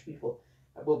 for such people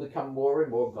will become more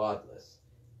and more godless,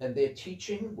 and their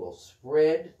teaching will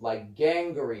spread like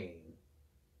gangrene.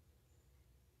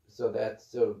 So the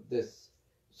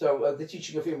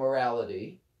teaching of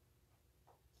immorality,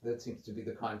 that seems to be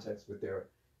the context with their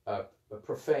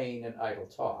profane and idle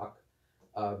talk.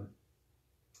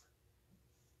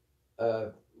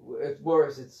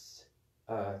 Whereas it's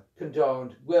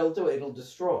condoned, it'll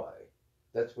destroy.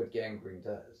 That's what gangrene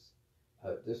does.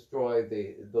 Destroy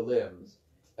the limbs.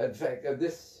 In fact,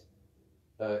 this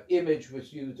image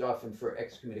was used often for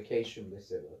excommunication. They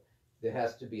say, well, there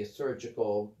has to be a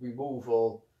surgical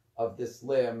removal of this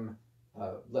limb,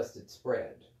 lest it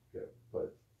spread.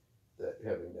 But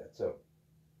having that. So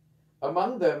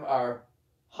among them are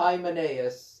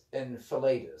Hymenaeus and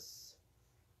Philetus,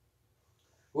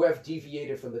 who have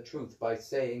deviated from the truth by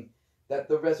saying that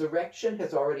the resurrection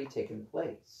has already taken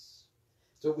place.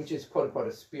 So, which is quote unquote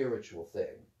a spiritual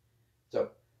thing. So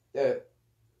the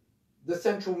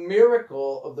central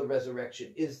miracle of the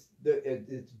resurrection is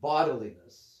its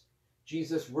bodiliness.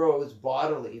 Jesus rose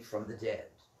bodily from the dead,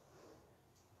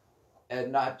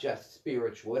 and not just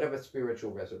spiritual, whatever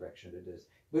spiritual resurrection it is.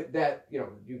 But that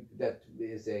that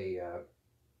is an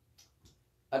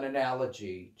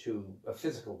analogy to a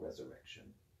physical resurrection.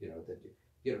 That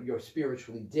you're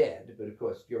spiritually dead, but of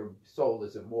course your soul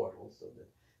is immortal. So that,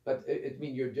 but it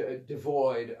means you're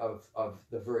devoid of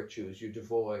the virtues. You're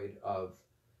devoid of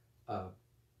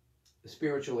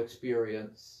spiritual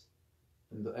experience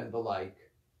and the like.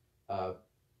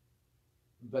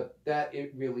 But that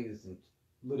it really isn't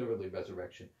literally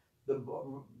resurrection. The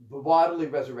bodily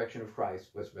resurrection of Christ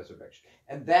was resurrection.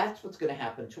 And that's what's going to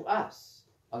happen to us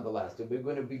on the last day. We're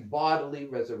going to be bodily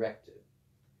resurrected.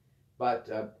 But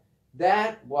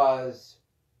that was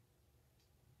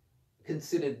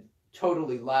considered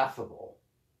totally laughable,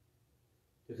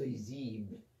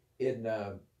 in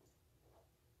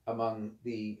among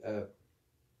the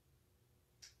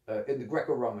in the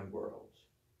Greco-Roman world.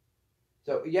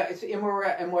 So yeah, it's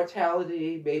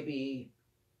immortality, maybe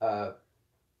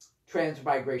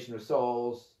transmigration of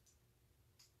souls,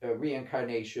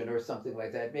 reincarnation, or something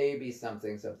like that. Maybe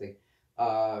something. You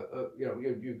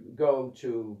go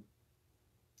to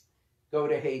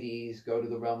Hades, go to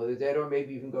the realm of the dead, or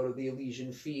maybe even go to the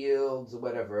Elysian fields, or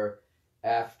whatever,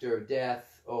 after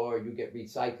death, or you get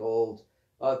recycled.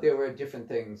 There were different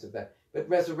things of that. But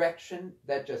resurrection,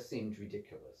 that just seemed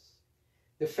ridiculous.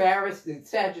 The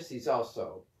Sadducees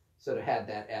also sort of had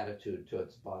that attitude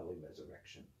towards bodily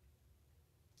resurrection.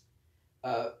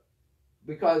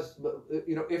 Because,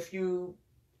 if you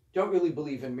don't really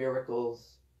believe in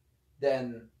miracles,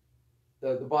 then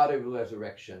the bodily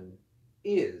resurrection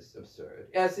is absurd,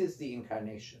 as is the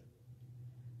incarnation.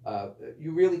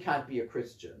 You really can't be a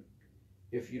Christian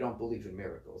if you don't believe in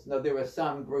miracles. Now, there are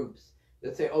some groups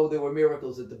that say, oh, there were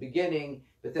miracles at the beginning,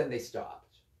 but then they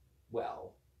stopped.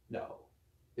 Well, no.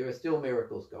 There are still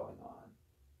miracles going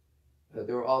on.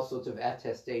 There are all sorts of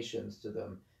attestations to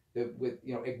them with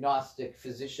agnostic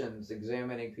physicians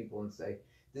examining people and say,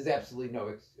 there's absolutely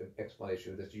no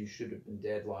explanation of this. You should have been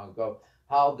dead long ago.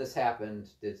 How this happened,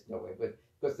 there's no way. But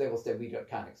because they will say, we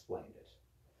can't explain it.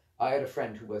 I had a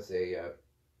friend who was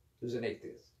an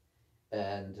atheist,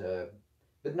 and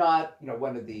but not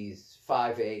one of these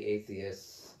 5A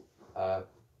atheists,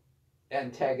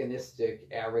 antagonistic,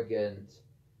 arrogant,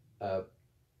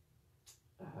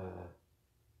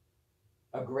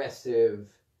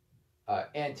 aggressive,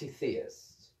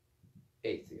 anti-theist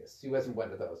atheist. He wasn't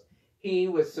one of those. He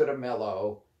was sort of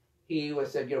mellow. He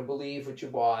said, believe what you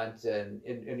want, and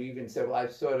even said, well,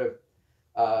 I've sort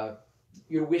of,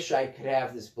 wish I could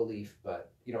have this belief,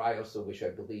 but I also wish I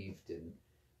believed in,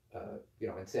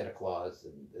 in Santa Claus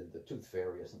and the Tooth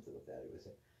Fairy or something like that. He was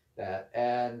that,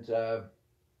 and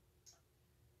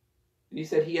he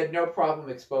said he had no problem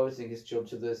exposing his children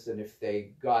to this, and if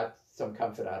they got some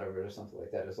comfort out of it or something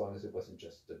like that, as long as it wasn't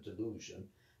just a delusion,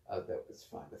 that was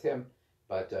fine with him.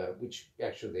 But which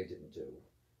actually they didn't do.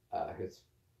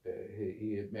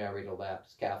 He had married a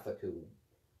lapsed Catholic who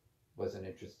wasn't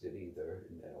interested either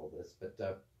in all this.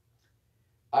 But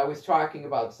I was talking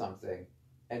about something,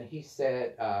 and he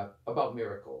said about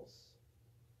miracles,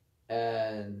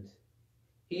 and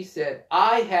he said,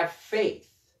 I have faith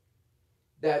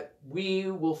that we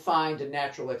will find a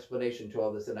natural explanation to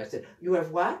all this. And I said, you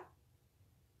have what?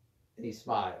 And he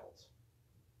smiled,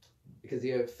 because he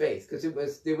had faith, because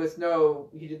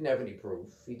he didn't have any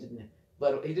proof. He didn't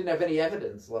have any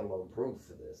evidence, let alone proof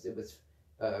for this. It was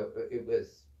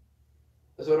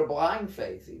a sort of blind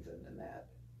faith, even in that.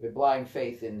 A blind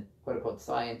faith in quote unquote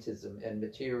scientism and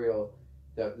material.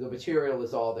 The material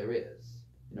is all there is.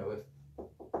 If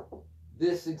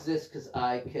this exists because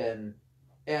I can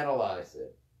analyze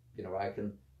it, I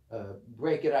can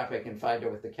break it up, I can find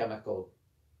out what the chemical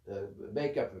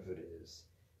makeup of it is.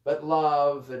 But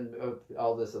love and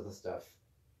all this other stuff,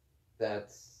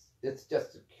 it's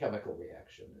just a chemical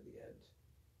reaction in the end,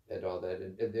 and all that.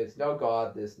 And there's no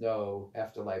God, there's no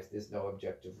afterlife, there's no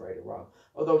objective right or wrong.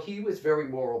 Although he was a very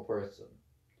moral person,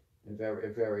 and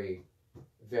very, very,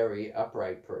 very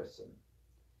upright person.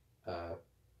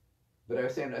 But I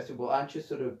said, well, aren't you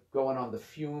sort of going on the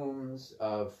fumes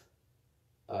of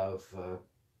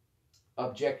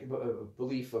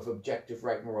belief of objective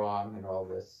right and wrong and all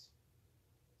this.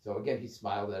 So again, he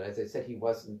smiled at it. As I said, he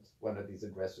wasn't one of these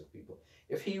aggressive people.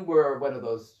 If he were one of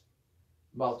those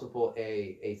multiple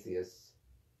atheists,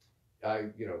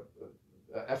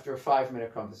 after a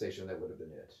 5-minute conversation, that would have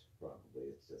been it. Probably,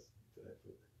 it's just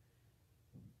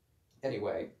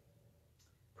anyway.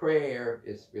 Prayer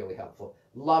is really helpful.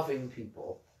 Loving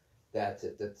people, that's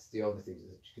it. That's the only thing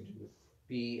that you can do.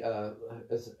 Be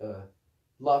as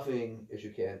loving as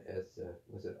you can. As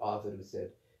was it Ovid who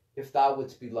said, "If thou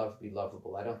wouldst be loved, be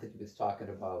lovable." I don't think he was talking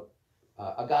about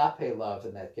agape love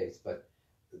in that case, but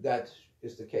that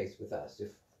is the case with us.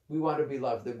 If we want to be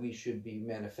loved, then we should be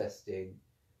manifesting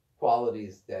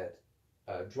qualities that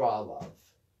draw love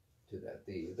to that,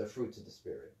 the fruits of the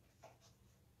Spirit.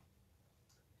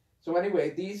 So anyway,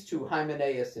 these two,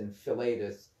 Hymenaeus and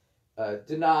Philetus,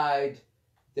 denied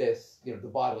this, the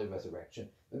bodily resurrection.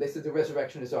 And they said the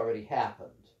resurrection has already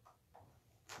happened.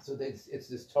 So it's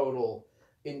this total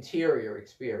interior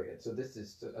experience. So this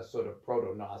is a sort of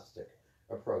proto-Gnostic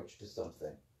approach to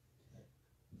something.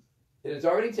 It has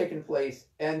already taken place,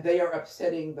 and they are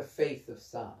upsetting the faith of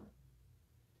some.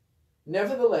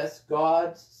 Nevertheless,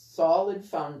 God's solid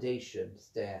foundation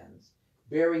stands,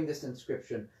 bearing this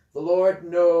inscription: "The Lord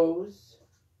knows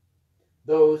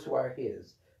those who are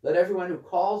his. Let everyone who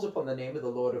calls upon the name of the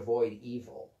Lord avoid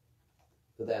evil."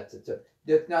 So that's it. So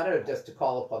it's not just to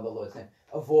call upon the Lord's name.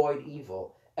 Avoid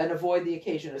evil. And avoid the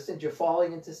occasion of sin. You're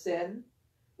falling into sin?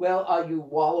 Well, are you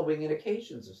wallowing in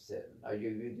occasions of sin? Are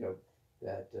you,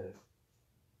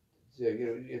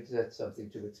 that's something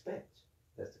to expect.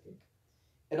 That's the case.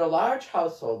 In a large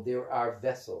household there are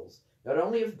vessels, not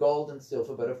only of gold and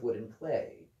silver, but of wood and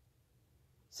clay,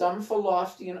 some for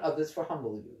lofty and others for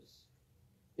humble use.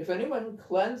 If anyone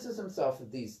cleanses himself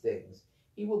of these things,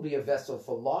 he will be a vessel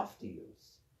for lofty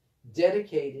use,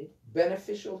 dedicated,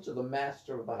 beneficial to the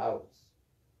master of the house,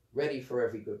 ready for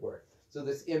every good work. So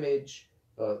this image,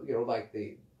 like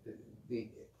the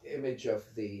image of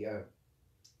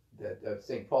that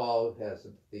St. Paul has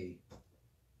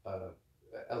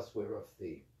elsewhere of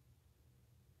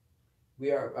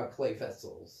we are clay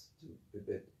vessels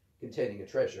containing a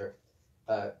treasure.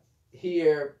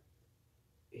 Here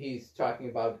he's talking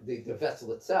about the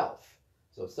vessel itself.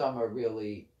 So some are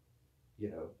really,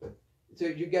 so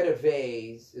you get a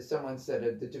vase. As someone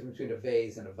said, the difference between a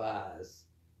vase and a vase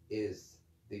is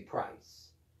the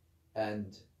price.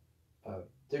 And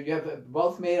so you have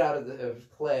both made out of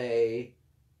clay,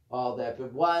 all that,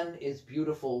 but one is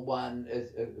beautiful, one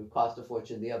is cost a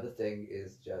fortune, the other thing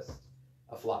is just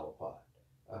a flower pot,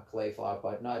 a clay flower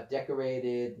pot, not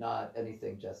decorated, not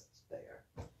anything, just there.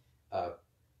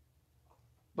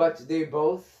 But they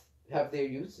both have their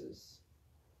uses.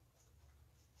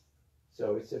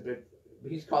 So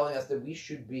he's calling us that we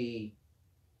should be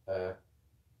a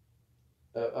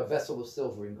vessel of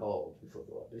silver and gold before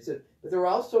the Lord. He said, but there are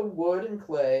also wood and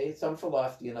clay, some for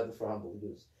lofty and other for humble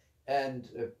use. And,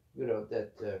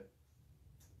 that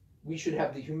we should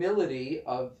have the humility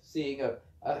of seeing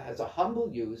as a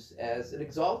humble use as an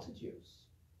exalted use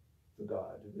for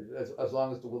God, as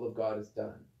long as the will of God is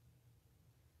done.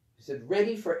 He said,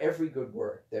 ready for every good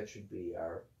work. That should be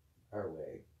our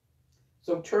way.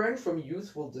 So turn from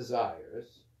youthful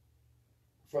desires,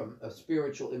 from a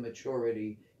spiritual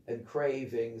immaturity and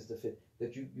cravings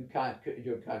that you can't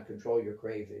control your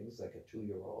cravings like a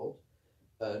 2-year-old.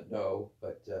 No,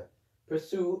 but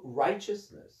pursue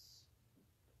righteousness.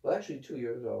 Well, actually, 2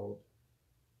 years old,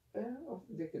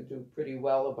 they can do pretty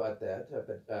well about that,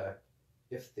 but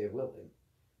if they're willing.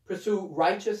 Pursue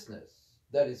righteousness,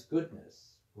 that is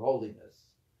goodness, holiness,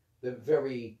 the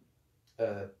very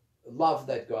love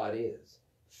that God is.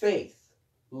 Faith,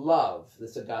 love,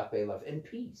 this agape love, and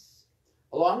peace,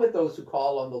 along with those who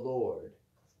call on the Lord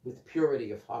with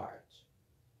purity of heart.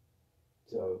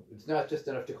 So it's not just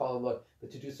enough to call on the Lord,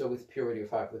 but to do so with purity of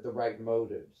heart, with the right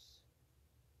motives.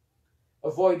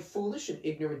 Avoid foolish and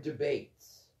ignorant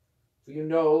debates, for you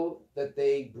know that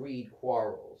they breed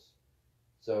quarrels.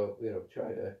 So,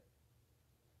 try to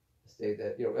say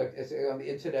that, on the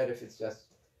internet, if it's just,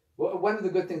 well, one of the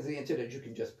good things of the internet, you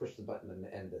can just push the button and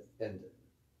end it.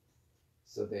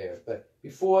 So there. But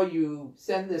before you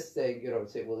send this thing,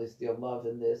 say, well, is there love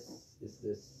in this? Is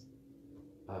this,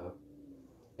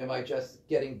 am I just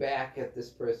getting back at this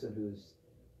person who's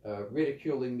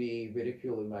ridiculing me,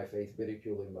 ridiculing my faith,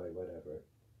 ridiculing my whatever?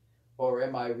 Or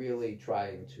am I really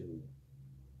trying to,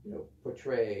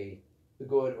 portray the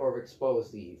good or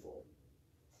expose the evil?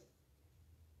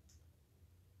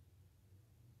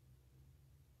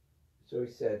 So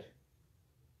he said,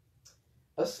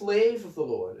 a slave of the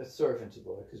Lord, a servant of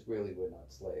the Lord, because really we're not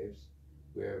slaves,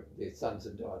 we're the sons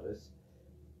and daughters.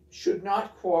 should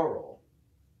not quarrel,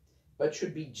 but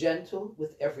should be gentle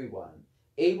with everyone,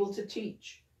 able to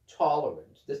teach,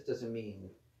 tolerant. This doesn't mean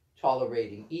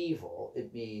tolerating evil.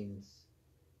 It means,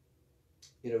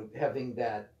 having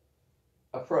that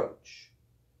approach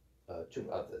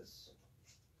to others.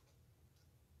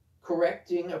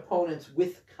 Correcting opponents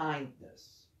with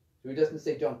kindness. So he doesn't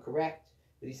say don't correct,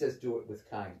 but he says do it with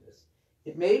kindness.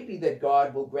 It may be that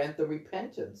God will grant the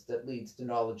repentance that leads to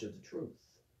knowledge of the truth,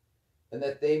 and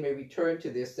that they may return to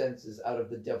their senses out of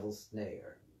the devil's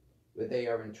snare, where they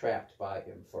are entrapped by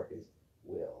him for his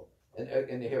will. And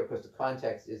here, of course, the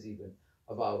context is even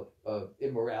about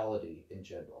immorality in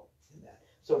general in that.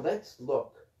 So let's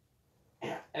look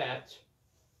at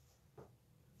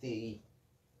the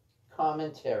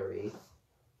commentary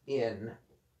in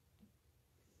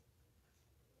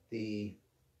the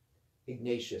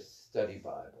Ignatius Study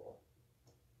Bible.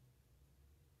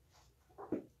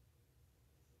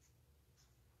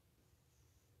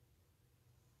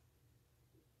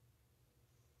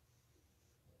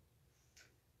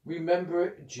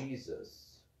 Remember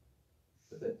Jesus.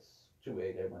 So that's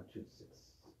 2:8. I want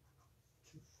 2:6,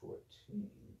 2:14,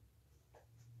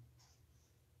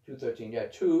 2:13. Yeah,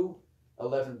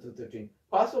 2:11 through 13.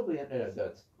 Possibly, no,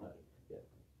 that's not it. Yeah.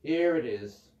 Here it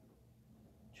is,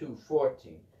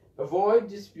 2:14. Avoid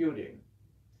disputing.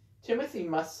 Timothy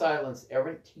must silence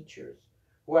errant teachers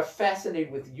who are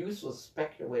fascinated with useless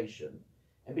speculation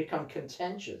and become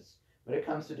contentious when it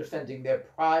comes to defending their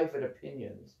private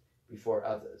opinions before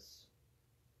others.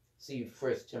 See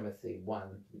 1 Timothy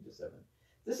 1:3-7.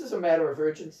 This is a matter of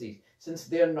urgency, since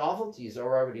their novelties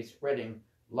are already spreading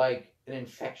like an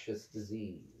infectious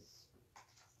disease.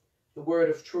 The word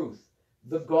of truth,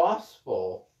 the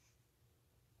gospel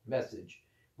message,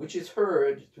 which is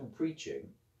heard through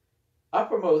preaching,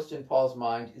 uppermost in Paul's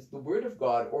mind is the word of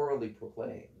God orally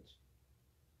proclaimed,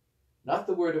 not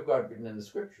the word of God written in the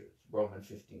scriptures, Romans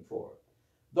 15:4.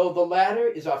 Though the latter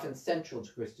is often central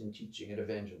to Christian teaching and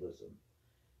evangelism.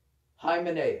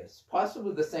 Hymenaeus,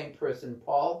 possibly the same person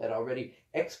Paul had already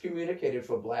excommunicated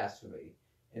for blasphemy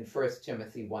in 1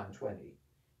 Timothy 1:20.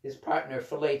 His partner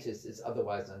Philetus is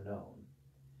otherwise unknown.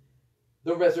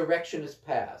 The resurrection is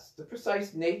past. The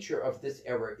precise nature of this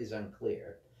error is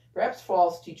unclear. Perhaps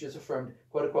false teachers affirmed,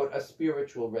 quote unquote, a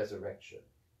spiritual resurrection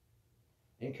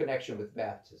in connection with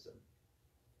baptism,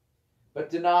 but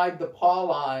denied the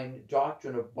Pauline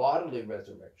doctrine of bodily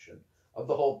resurrection of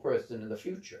the whole person in the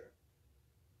future.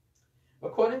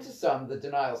 According to some, the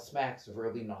denial smacks of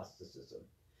early Gnosticism,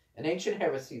 an ancient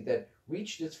heresy that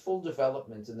reached its full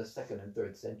development in the 2nd and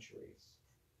 3rd centuries,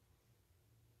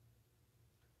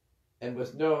 and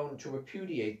was known to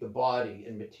repudiate the body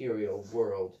and material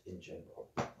world in general.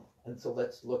 And so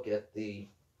let's look at the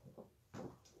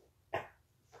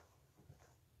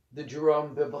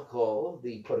Jerome Biblical,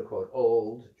 the quote-unquote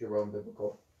old Jerome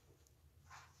Biblical.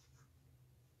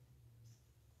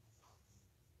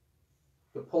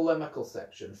 The polemical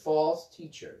section, false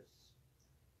teachers,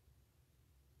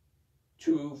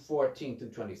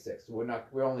 2:14-26.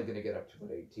 We're only going to get up to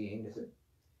about 18, is it?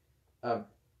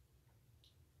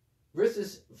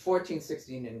 Verses 14,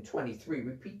 16, and 23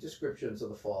 repeat descriptions of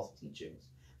the false teachings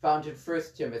found in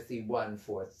 1 Timothy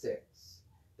 1:4-6.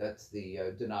 That's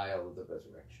the denial of the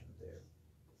resurrection there.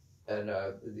 And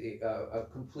a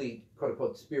complete,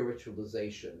 quote-unquote,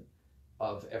 spiritualization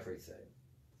of everything.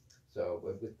 So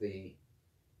with the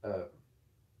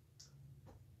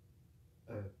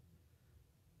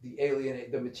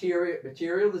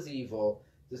material is evil,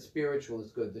 the spiritual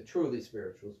is good, the truly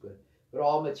spiritual is good. But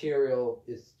all material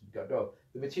is God. No,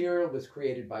 the material was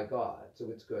created by God, so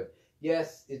it's good.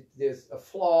 Yes, there's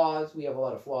flaws. We have a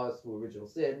lot of flaws through original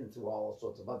sin and through all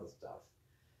sorts of other stuff.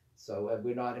 So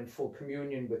we're not in full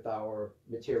communion with our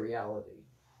materiality,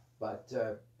 but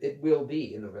it will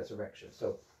be in the resurrection.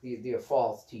 So the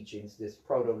false teachings, this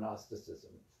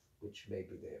proto-Gnosticism, which may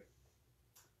be there.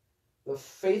 The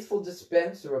faithful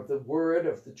dispenser of the word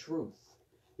of the truth.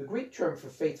 The Greek term for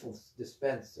faithful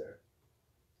dispenser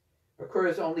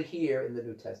occurs only here in the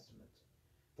New Testament.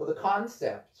 For the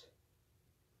concept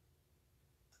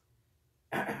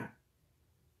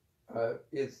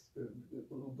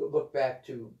look back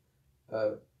to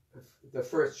the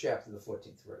first chapter, the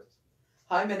 14th verse.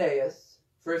 Hymenaeus,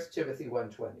 1 Timothy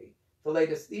 1:20.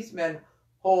 Philetus, these men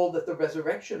hold that the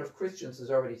resurrection of Christians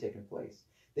has already taken place.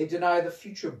 They deny the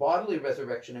future bodily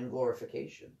resurrection and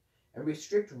glorification, and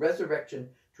restrict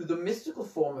resurrection to the mystical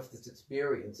form of this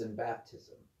experience in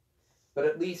baptism. But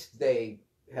at least they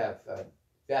have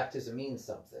baptism means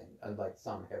something, unlike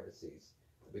some heresies,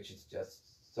 which is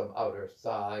just some outer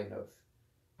sign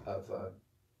of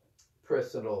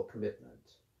personal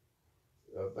commitment.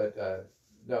 But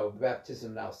no,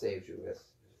 baptism now saves you, as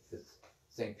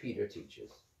St. Peter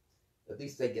teaches. At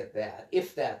least they get that,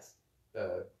 if they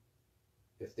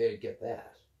get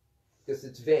that. Because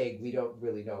it's vague, we don't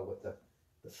really know what the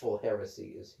full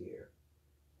heresy is here.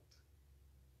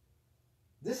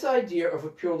 This idea of a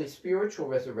purely spiritual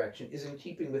resurrection is in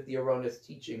keeping with the erroneous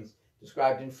teachings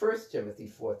described in 1 Timothy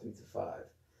 4:3-5.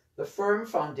 The firm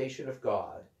foundation of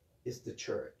God is the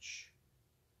church.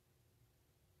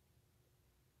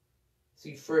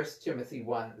 See 1 Timothy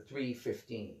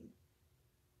 3:15.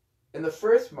 In the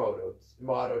first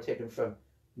motto taken from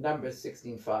Numbers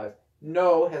 16:5,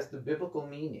 no has the biblical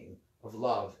meaning of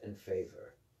love and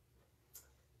favor.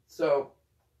 So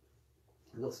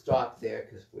we'll stop there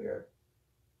because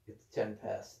it's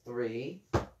 3:10.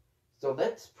 So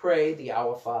let's pray the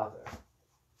Our Father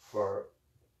for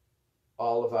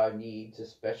all of our needs,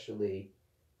 especially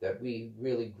that we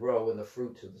really grow in the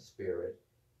fruits of the Spirit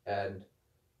and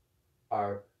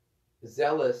are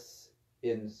zealous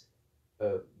in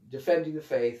defending the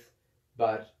faith,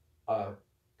 but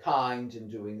kind in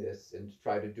doing this, and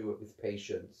try to do it with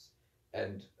patience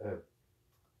and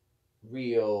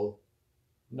real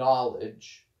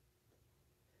knowledge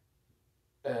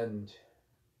and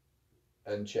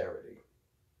charity.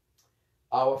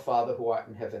 Our Father who art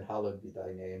in heaven, hallowed be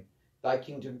thy name. Thy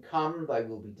kingdom come, thy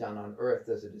will be done on earth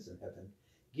as it is in heaven.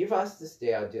 Give us this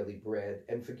day our daily bread,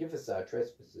 and forgive us our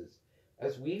trespasses,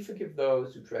 as we forgive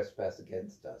those who trespass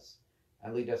against us.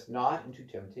 And lead us not into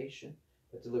temptation,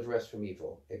 but deliver us from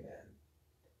evil. Amen.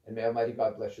 And may Almighty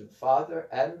God bless you, the Father,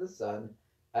 and the Son,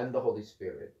 and the Holy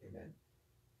Spirit. Amen.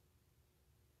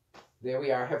 There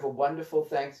we are. Have a wonderful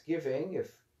Thanksgiving.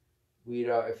 If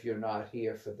you're not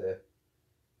here for the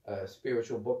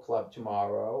spiritual book club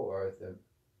tomorrow, or the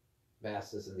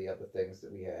masses and the other things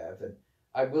that we have. And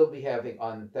I will be having,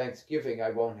 on Thanksgiving,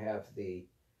 I won't have the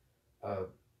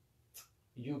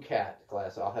UCAT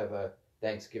class. I'll have a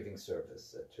Thanksgiving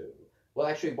service at 2. Well,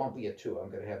 actually, it won't be at 2.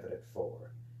 I'm going to have it at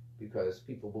 4, because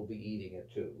people will be eating at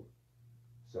 2.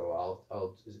 So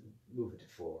I'll move it to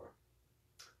 4.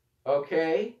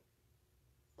 Okay?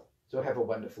 So have a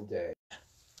wonderful day.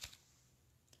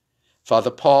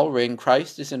 Father Paul Rain,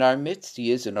 Christ is in our midst.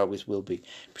 He is and always will be.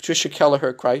 Patricia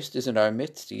Kelleher, Christ is in our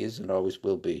midst. He is and always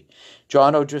will be.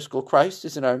 John O'Driscoll, Christ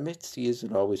is in our midst. He is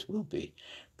and always will be.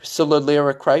 Priscilla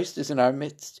Lyra, Christ is in our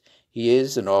midst. He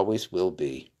is and always will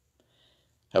be.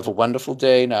 Have a wonderful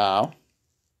day now.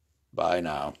 Bye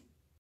now.